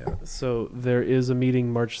 Yeah, so there is a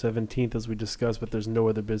meeting March 17th as we discussed, but there's no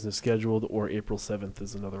other business scheduled, or April 7th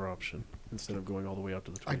is another option, instead of going all the way out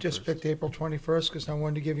to the 21st. I just picked April 21st because I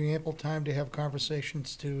wanted to give you ample time to have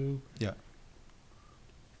conversations to. Yeah.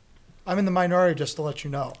 I'm in the minority, just to let you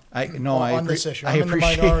know. On this issue. I'm in the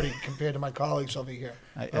minority compared to my colleagues over here.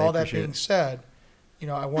 But all that being said,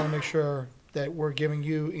 I want to make sure that we're giving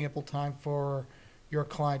you ample time for your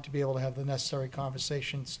client to be able to have the necessary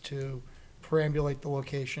conversations to perambulate the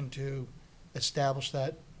location to establish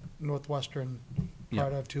that northwestern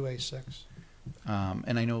part of 2A6.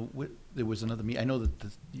 And I know there was another I know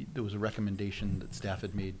that there was a recommendation that staff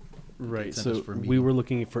had made. Right, sent us so for a we meeting. were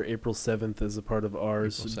looking for April 7th as a part of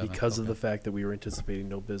ours April 7th, because of the okay. fact that we were anticipating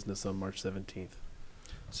no business on March 17th.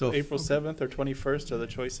 So if- April 7th or 21st are the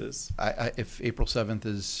choices. if April 7th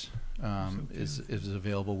is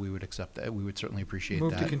available, we would accept that. We would certainly appreciate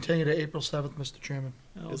Move to that. continue to April 7th, Mr. Chairman.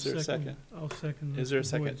 Is there a second? I'll second. Is there a the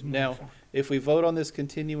second? board's Now, motion. if we vote on this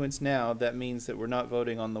continuance now, that means that we're not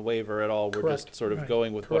voting on the waiver at all. We're just Correct. sort of Right.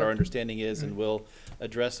 going with what our Correct. understanding is, and Right. we'll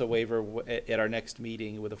address a waiver at our next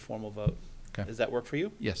meeting with a formal vote. Okay. Does that work for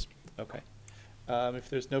you? Yes. Okay. If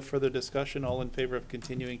there's no further discussion, all in favor of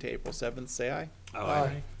continuing to April 7th, say aye.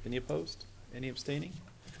 Aye. Any opposed? Any abstaining?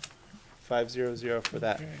 5-0-0 for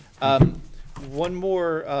that. Okay. One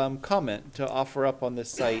more comment to offer up on this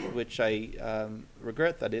site, which I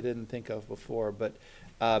regret that I didn't think of before, but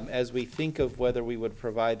as we think of whether we would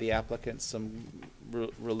provide the applicant some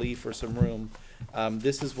relief or some room,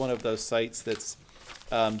 this is one of those sites that's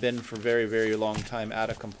been for very, very long time out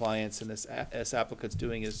of compliance, and this applicant's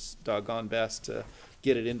doing his doggone best to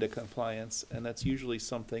get it into compliance, and that's usually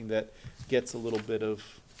something that gets a little bit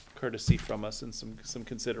of courtesy from us and some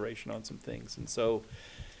consideration on some things. And so,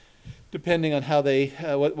 depending on how they,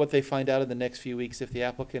 what they find out in the next few weeks, if the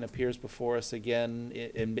applicant appears before us again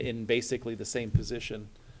in basically the same position,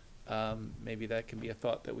 maybe that can be a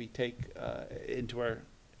thought that we take into our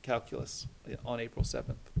calculus on April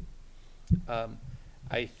 7th.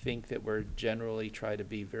 I think that we're generally try to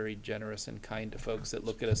be very generous and kind to folks that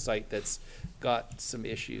look at a site that's got some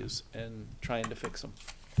issues and trying to fix them.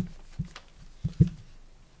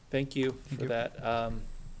 Thank you for that.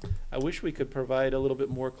 I wish we could provide a little bit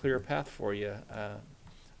more clear path for you.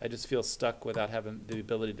 I just feel stuck without having the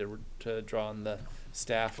ability to draw on the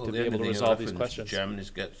staff to be able to resolve these questions. Chairman, is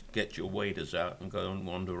get your waders out and go and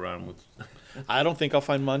wander around with. I don't think I'll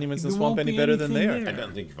find monuments in the There swamp won't any be better than anything there. I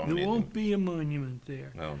don't think you'll find There anything. won't be a monument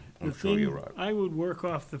there. No, The I'm sure thing- you're right. I would work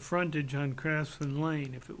off the frontage on Craftsman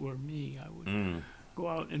Lane if it were me. I would Mm. go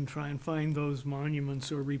out and try and find those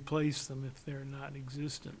monuments or replace them if they're not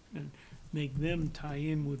existent, and make them tie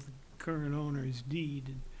in with the current owner's deed,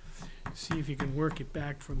 and see if you can work it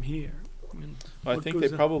back from here. I mean, I what think they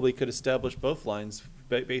goes on- probably could establish both lines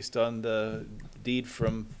based on the deed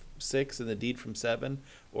from 6 and the deed from 7,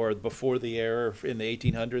 or before the era in the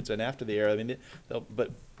 1800s and after the era. I mean,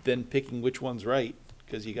 but then picking which one's right,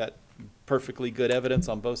 because you got perfectly good evidence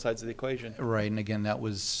on both sides of the equation. Right, and again, that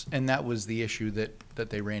was the issue that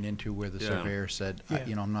they ran into where the Yeah. surveyor said, Yeah.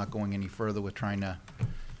 you know, I'm not going any further with trying to,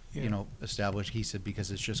 Yeah. you know, establish, he said,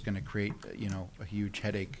 because it's just gonna create, you know, a huge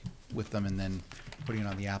headache with them and then putting it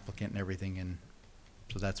on the applicant and everything, and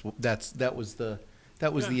so that was the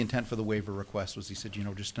Yeah. intent for the waiver request, was he said, you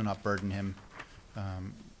know, just to not burden him,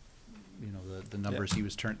 you know, the numbers he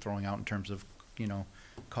was throwing out in terms of, you know,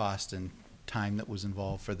 cost and time that was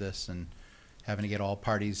involved for this, and having to get all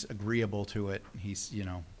parties agreeable to it, he's, you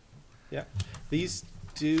know. Yeah, these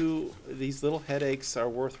little headaches are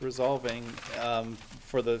worth resolving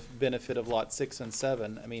for the benefit of lot 6 and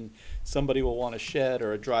 7. I mean, somebody will want a shed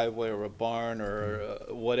or a driveway or a barn or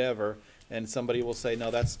whatever, and somebody will say,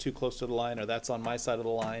 no, that's too close to the line, or that's on my side of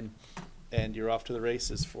the line, and you're off to the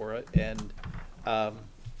races for it. And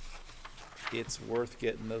it's worth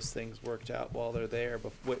getting those things worked out while they're there,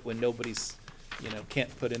 but when nobody's, you know,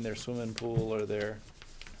 can't put in their swimming pool or their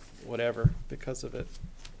whatever because of it.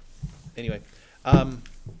 Anyway,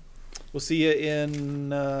 we'll see you in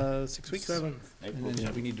 6 weeks. 7th. And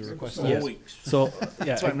then we need to request. 4 Yes. weeks. So, yeah.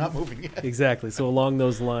 That's why I'm not moving yet. Exactly. So along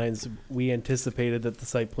those lines, we anticipated that the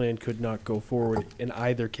site plan could not go forward in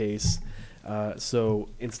either case. So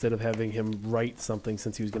instead of having him write something,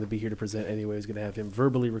 since he was going to be here to present anyway, I was going to have him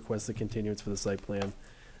verbally request the continuance for the site plan,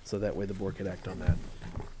 so that way the board could act on that.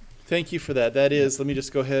 Thank you for that. That is, let me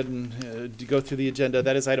just go ahead and go through the agenda.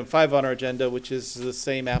 That is item 5 on our agenda, which is the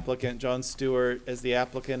same applicant, John Stewart, as the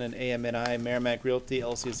applicant, and AMNI Merrimack Realty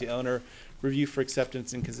LLC as the owner. Review for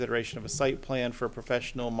acceptance and consideration of a site plan for a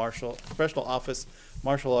professional office,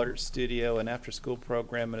 martial arts studio, and after-school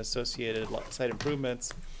program and associated site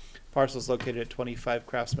improvements. Parcels located at 25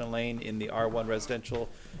 Craftsman Lane in the R1 Residential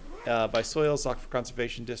by Soils, Aquifer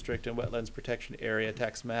Conservation District, and Wetlands Protection Area,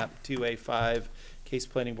 tax map 2A5, case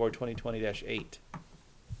planning board 2020-8.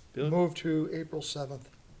 Bill, Move to April 7th.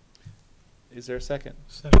 is there a second?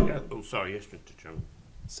 Second. Oh, sorry, yes, Mr. Chairman.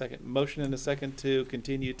 Second. Motion and a second to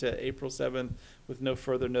continue to April 7th with no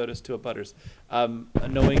further notice to abutters.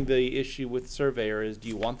 Knowing the issue with surveyor is, do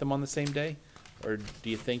you want them on the same day? Or do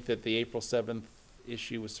you think that the April 7th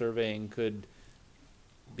issue with surveying could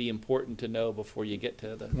be important to know before you get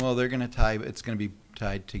to the? Well, it's gonna be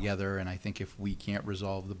tied together, and I think if we can't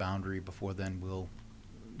resolve the boundary before then, we'll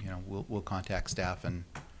contact staff and,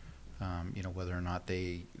 you know, whether or not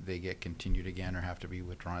they get continued again or have to be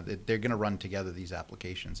withdrawn. They're gonna run together, these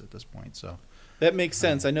applications at this point, so. That makes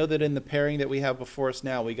sense. I know that in the pairing that we have before us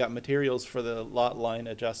now, we got materials for the lot line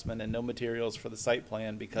adjustment and no materials for the site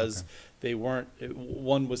plan because they weren't,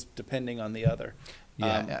 one was depending on the other.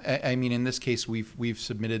 Yeah, I mean, in this case, we've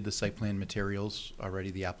submitted the site plan materials already.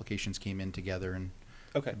 The applications came in together in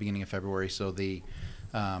the beginning of February, so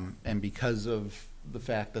and because of the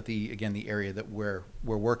fact that the area that we're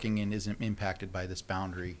working in isn't impacted by this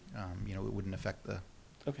boundary, you know, it wouldn't affect the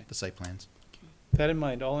site plans. That in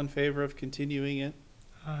mind, all in favor of continuing it?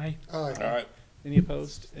 Aye. All right. Any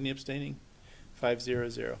opposed? Any abstaining?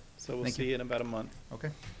 5-0-0. So we'll Thank see you in about a month. Okay.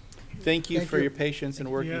 Thank you Thank for you. your patience in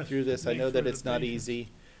working Yes, through this. I thanks know for that the it's not patience. easy.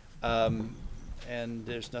 And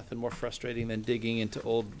there's nothing more frustrating than digging into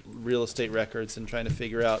old real estate records and trying to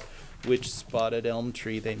figure out which spotted elm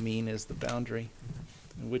tree they mean is the boundary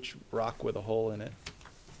and which rock with a hole in it.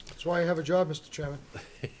 That's why I have a job, Mr. Chairman.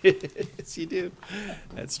 Yes, you do.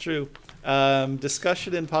 That's true.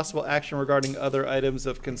 Discussion and possible action regarding other items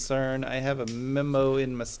of concern. I have a memo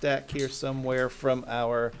in my stack here somewhere from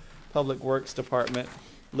our Public Works Department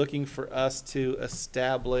looking for us to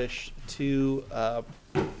establish 2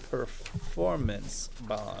 performance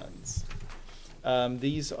bonds.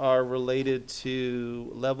 These are related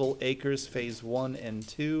to Level Acres Phase 1 and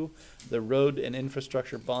 2, the road and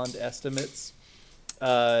infrastructure bond estimates.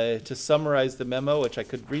 To summarize the memo, which I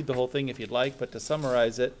could read the whole thing if you'd like, but to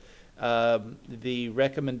summarize it, the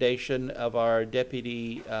recommendation of our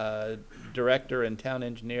Deputy Director and Town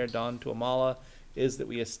Engineer, Don Tuamala, is that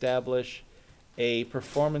we establish a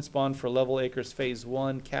performance bond for Level Acres Phase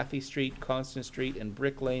 1, Cathy Street, Constant Street, and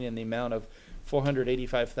Brick Lane in the amount of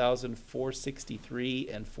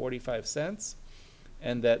 $485,463.45,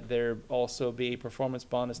 and that there also be a performance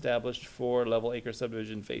bond established for Level Acres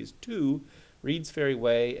Subdivision Phase 2, Reeds Ferry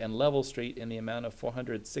Way and Level Street in the amount of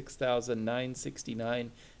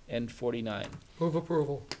 $406,969.49. Move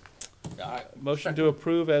approval. Motion to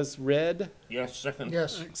approve as read. Yes, second.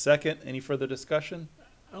 Yes. Second. Any further discussion?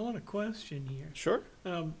 I want a question here. Sure.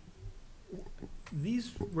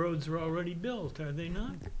 These roads are already built, are they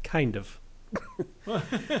not? Kind of.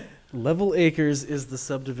 Level Acres is the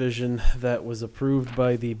subdivision that was approved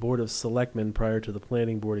by the Board of Selectmen prior to the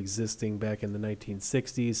planning board existing back in the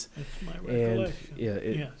 1960s. That's my And recollection. yeah,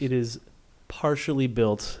 Yes. it is partially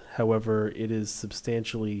built. However, it is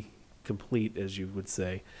substantially complete, as you would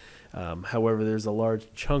say. However, there's a large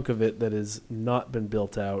chunk of it that has not been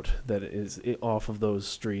built out that is off of those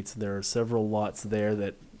streets. There are several lots there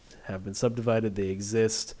that have been subdivided. They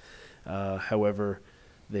exist. However,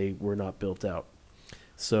 they were not built out.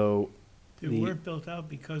 So They the- weren't built out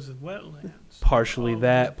because of wetlands. partially All of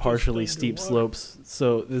that, just partially steep underwater. slopes.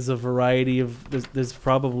 So there's a variety of, there's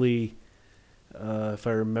probably, if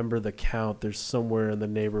I remember the count, there's somewhere in the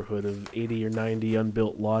neighborhood of 80 or 90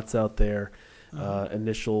 unbuilt lots out there.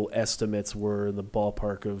 Initial estimates were in the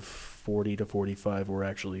ballpark of 40 to 45 were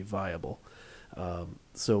actually viable.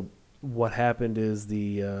 So what happened is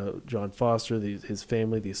John Foster, his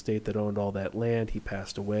family, the estate that owned all that land, he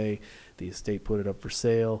passed away. The estate put it up for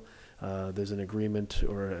sale. There's an agreement,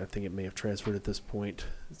 or I think it may have transferred at this point,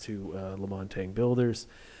 to Lamontang Builders.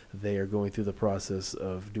 They are going through the process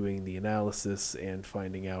of doing the analysis and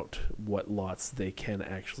finding out what lots they can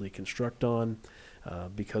actually construct on.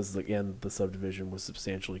 Because, again, the subdivision was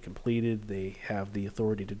substantially completed, they have the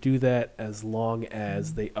authority to do that as long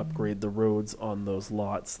as they upgrade the roads on those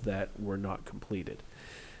lots that were not completed.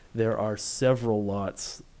 There are several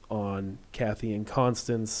lots on Kathy and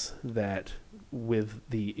Constance that, with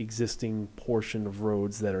the existing portion of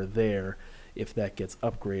roads that are there, if that gets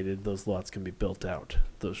upgraded, those lots can be built out.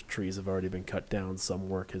 Those trees have already been cut down, some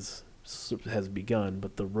work has begun,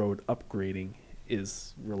 but the road upgrading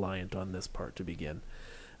is reliant on this part to begin.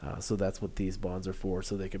 So that's what these bonds are for,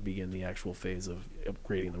 so they could begin the actual phase of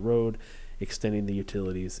upgrading the road, extending the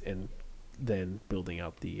utilities, and then building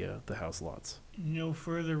out the house lots. No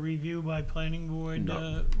further review by planning board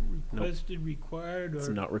No. requested, required, It's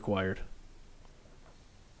or not required.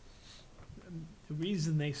 the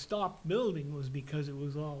reason they stopped building was because it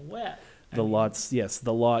was all wet. I The mean, lots, yes,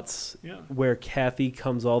 the lots Yeah. where Kathy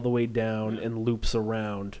comes all the way down Yeah. and loops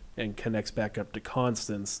around and connects back up to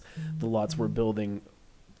Constance, the lots we're building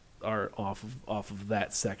are off of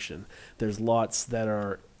that section. There's lots that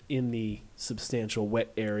are in the substantial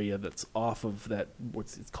wet area that's off of that,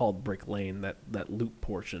 it's called Brick Lane, that loop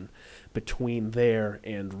portion between there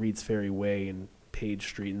and Reed's Ferry Way and Page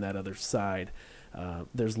Street and that other side.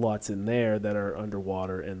 There's lots in there that are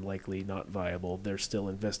underwater and likely not viable. They're still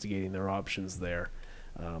investigating their options there.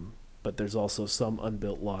 But there's also some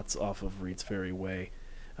unbuilt lots off of Reed's Ferry Way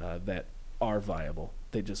that are viable.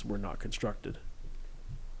 They just were not constructed.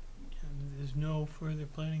 And there's no further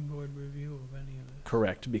planning board review of any of it.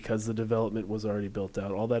 Correct, because the development was already built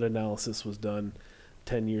out. All that analysis was done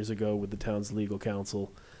 10 years ago with the town's legal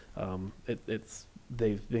counsel.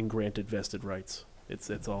 They've been granted vested rights.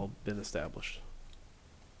 It's all been established.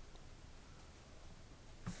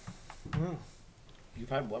 You've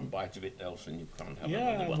had one bite of it, Nelson, you can't have Yeah,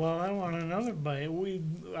 another one. well, I want another bite.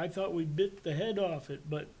 I thought we bit the head off it,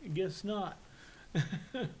 but I guess not.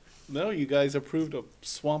 No, you guys approved a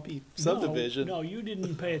swampy subdivision. No, you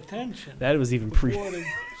didn't pay attention. That was even pre. Before the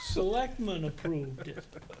selectmen approved it,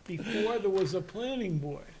 before there was a planning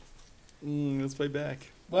board. Let's play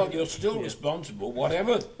back. Well, you're still responsible,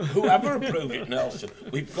 whoever approved it, Nelson.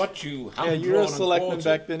 We've got you Yeah, hand you were a drawn and selectman quartered.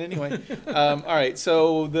 back then anyway. All right,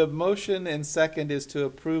 so the motion and second is to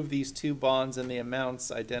approve these two bonds and the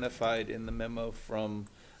amounts identified in the memo from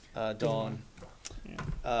Dawn.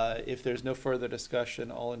 If there's no further discussion,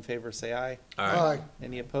 all in favor say aye. Aye.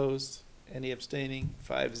 Any opposed? Any abstaining?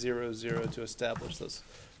 5-0-0 to establish those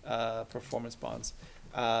performance bonds.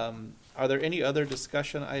 Are there any other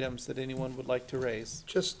discussion items that anyone would like to raise?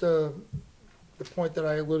 Just the point that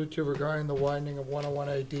I alluded to regarding the widening of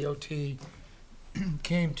 101A DOT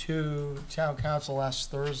came to town council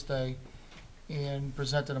last Thursday and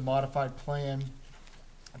presented a modified plan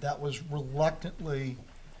that was reluctantly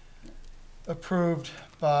approved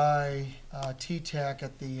by T-TAC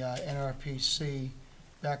at the NRPC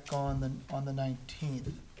back on the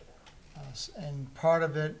 19th. And part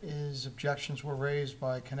of it is objections were raised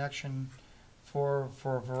by Connection for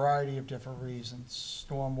a variety of different reasons: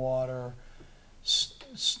 stormwater,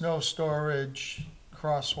 snow storage,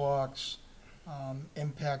 crosswalks,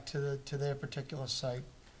 impact to their particular site.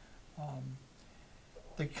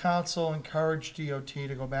 The council encouraged DOT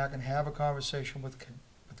to go back and have a conversation with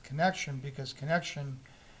Connection, because Connection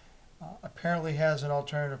apparently has an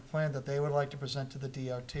alternative plan that they would like to present to the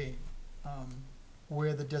DOT.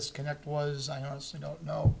 Where the disconnect was, I honestly don't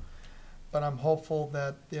know. But I'm hopeful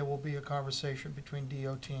that there will be a conversation between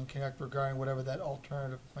DOT and Connect regarding whatever that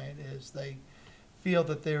alternative plan is. They feel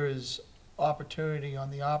that there is opportunity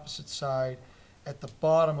on the opposite side at the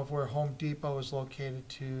bottom of where Home Depot is located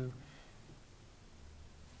to.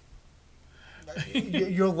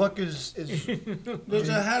 Your look is There's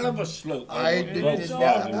a hell of a slope.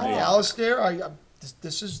 Alistair,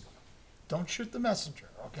 this is, don't shoot the messenger,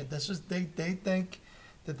 okay? This is, they think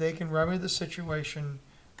that they can remedy the situation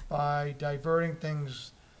by diverting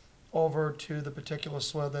things over to the particular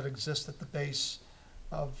soil that exists at the base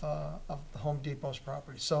of the Home Depot's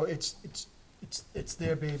property. So it's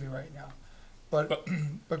their baby right now. But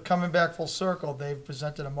coming back full circle, they've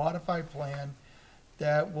presented a modified plan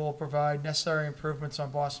that will provide necessary improvements on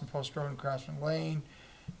Boston Post Road and Craftsman Lane,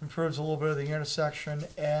 improves a little bit of the intersection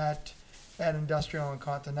at Industrial and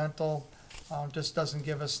Continental, just doesn't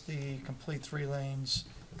give us the complete 3 lanes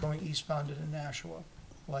going eastbound into Nashua,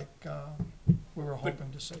 like we were hoping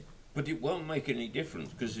to see. But it won't make any difference,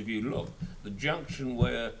 because if you look, the junction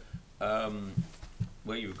where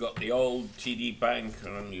you've got the old TD Bank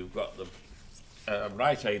and you've got the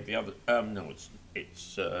Rite Aid, the other, no,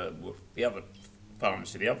 it's the other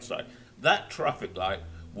pharmacy, the other side, that traffic light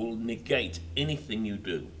will negate anything you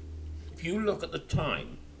do. If you look at the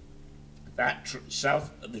time, that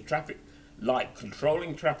the traffic light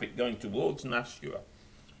controlling traffic going towards Nashua,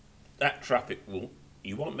 that traffic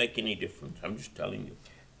you won't make any difference. I'm just telling you.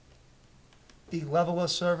 The level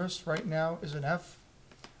of service right now is an F.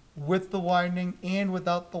 With the widening and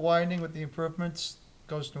without the widening, with the improvements,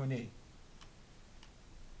 goes to an E.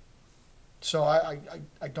 So I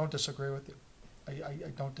don't disagree with you. I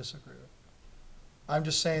don't disagree with you. I'm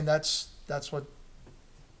just saying that's the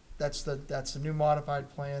new modified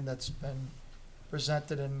plan that's been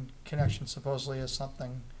presented in connection supposedly as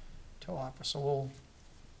something to offer. So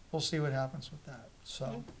we'll see what happens with that.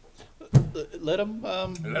 So Let them,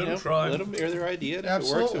 try. let them air their idea. And if it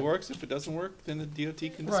works, Absolutely. it works. If it doesn't work, then the DOT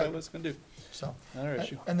can decide Right. what it's going to do. so. Not our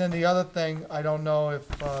issue. And then the other thing, I don't know if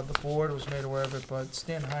the board was made aware of it, but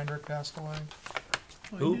Stan Heinrich passed away.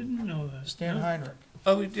 Who? I didn't know that. Stan Heinrich.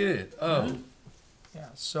 Oh, we did. Oh, Yeah,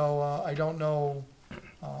 so I don't know,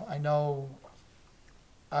 I know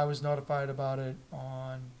I was notified about it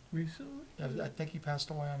on, Recently? I think he passed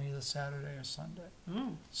away on either Saturday or Sunday. Oh,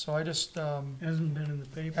 So I just, hasn't been in the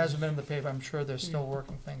paper. hasn't been in the paper, I'm sure they're still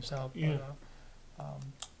working things out. Yeah. But,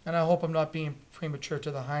 and I hope I'm not being premature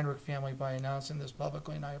to the Heinrich family by announcing this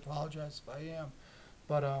publicly, and I apologize if I am.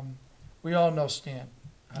 But we all know Stan.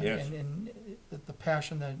 Yes. And the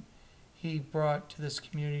passion that he brought to this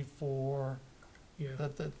community for Yeah.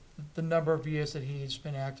 the number of years that he's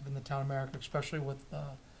been active in the town of Merrick, especially with the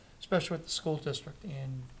school district.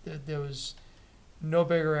 And there was no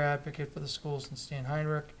bigger advocate for the schools than Stan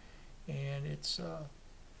Heinrich. And it's a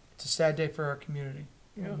sad day for our community.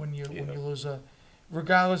 Yeah. When you Yeah. lose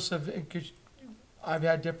regardless of, 'cause I've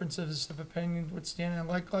had differences of opinion with Stan, and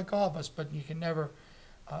like all of us, but you can never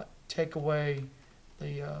take away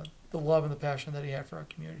the love and the passion that he had for our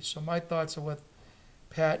community. So my thoughts are with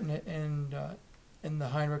Pat and the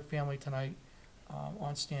Heinrich family tonight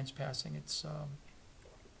on Stan's passing. It's a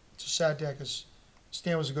sad day because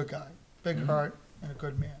Stan was a good guy, big heart, and a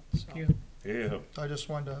good man. So Yeah. yeah. I just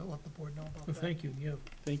wanted to let the board know about Well, that. thank you, yeah.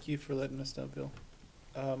 Thank you for letting us know, Bill.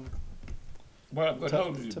 Well, I've got Tough-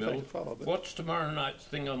 hold of you, tough act Bill. to follow, but- What's tomorrow night's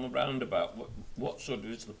thing on the roundabout? What sort of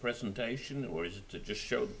is the presentation, or is it to just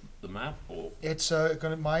show the map, or? It's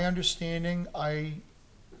my understanding, I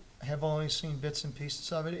have only seen bits and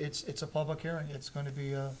pieces of it. It's a public hearing. It's going to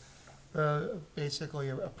be basically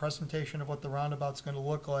a presentation of what the roundabout's going to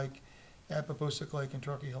look like at Babusick Lake and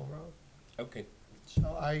Turkey Hill Road. Okay.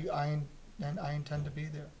 So I intend to be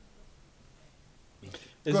there.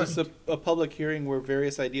 Is this a public hearing where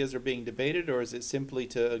various ideas are being debated, or is it simply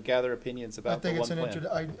to gather opinions I about the think one it's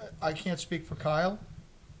plan? I can't speak for Kyle.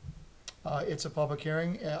 It's a public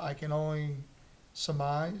hearing. I can only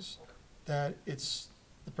surmise that it's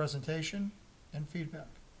the presentation and feedback.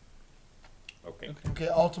 Okay. Okay,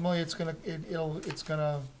 ultimately, it'll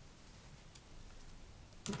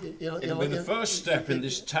It'll be the first step in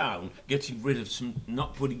this town, getting rid of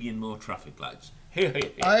not putting in more traffic lights. Here.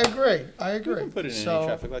 I agree, We haven't put in any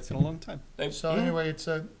traffic lights in a long time. So anyway,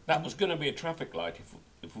 That was gonna be a traffic light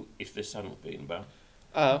if this hadn't been about.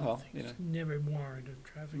 Well, Never warranted a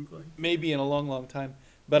traffic light. maybe in a long, long time.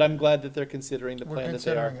 But I'm glad that they're considering the we're plan that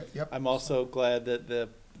they are. considering it, yep. I'm also glad that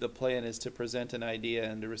the plan is to present an idea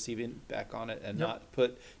and to receive feedback on it and Yep. not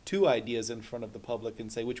put two ideas in front of the public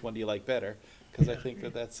and say, which one do you like better? Because I think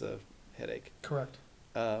that's a headache. Correct.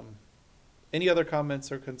 Any other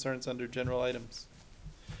comments or concerns under general items?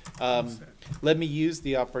 Let me use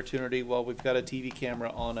the opportunity while we've got a TV camera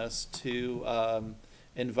on us to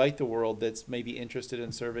invite the world that's maybe interested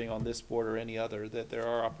in serving on this board or any other, that there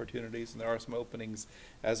are opportunities and there are some openings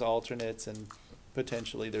as alternates, and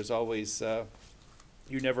potentially there's always,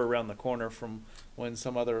 you're never around the corner from when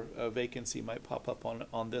some other vacancy might pop up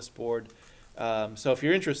on this board. So if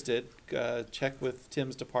you're interested, check with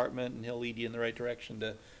Tim's department and he'll lead you in the right direction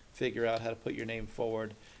to figure out how to put your name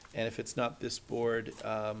forward. And if it's not this board,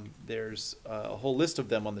 there's a whole list of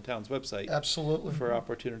them on the town's website. Absolutely. For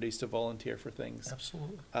opportunities to volunteer for things.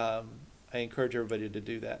 Absolutely. I encourage everybody to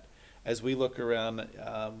do that. As we look around,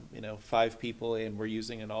 5 people, and we're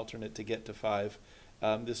using an alternate to get to 5,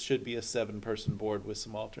 this should be a 7-person board with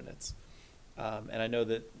some alternates. And I know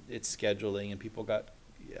that it's scheduling and people got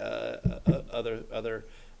other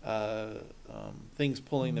things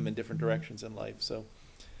pulling them in different directions in life. So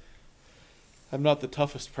I'm not the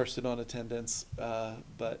toughest person on attendance,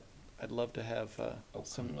 but I'd love to have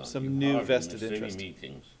some new vested interest.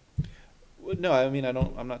 Meetings. Well, no, I mean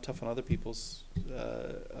I'm not tough on other people's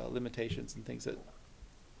limitations and things that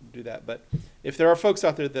do that. But if there are folks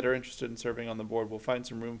out there that are interested in serving on the board, we'll find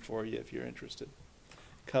some room for you if you're interested.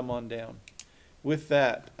 Come on down. With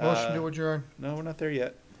that, Motion to adjourn. no, we're not there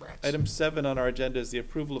yet. Rats. Item 7 on our agenda is the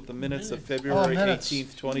approval of the minutes of February minutes.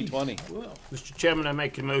 18th, 2020. Well, Mr. Chairman, I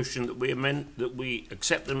make a motion that we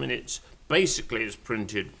accept the minutes basically as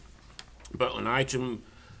printed, but an item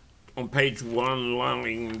on page 1,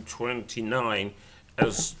 line 29,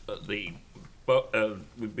 as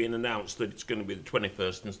we've been announced that it's going to be the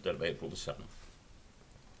 21st instead of April the 7th.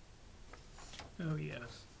 oh,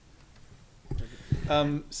 yes.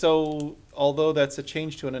 So although that's a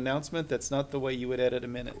change to an announcement, that's not the way you would edit a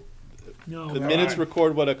minute. No. The minutes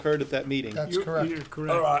record what occurred at that meeting. That's You're correct.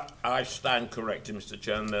 correct. All right, I stand corrected, Mr.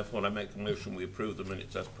 Chairman. Therefore, I make a motion we approve the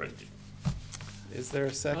minutes as printed. Is there a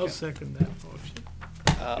I'll second? second that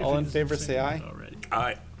motion. All in If it's favor, say aye. seconded already.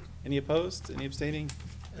 Aye. Any opposed? Any abstaining?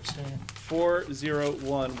 Abstain.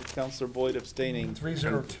 401 with Counselor Boyd abstaining.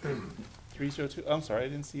 302. 302, I'm sorry, I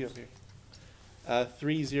didn't see you up here.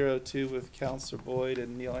 302 with Counselor Boyd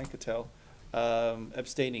and Neil Anketel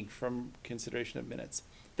abstaining from consideration of minutes.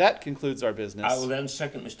 That concludes our business. I will then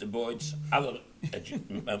second Mr. Boyd's other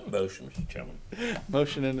motion, Mr. Chairman.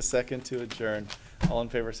 Motion and a second to adjourn. All in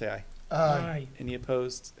favor, say aye. Aye. Any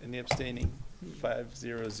opposed? Any abstaining?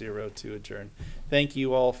 500 to adjourn. Thank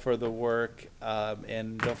you all for the work,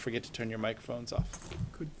 and don't forget to turn your microphones off.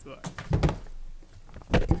 Good thought.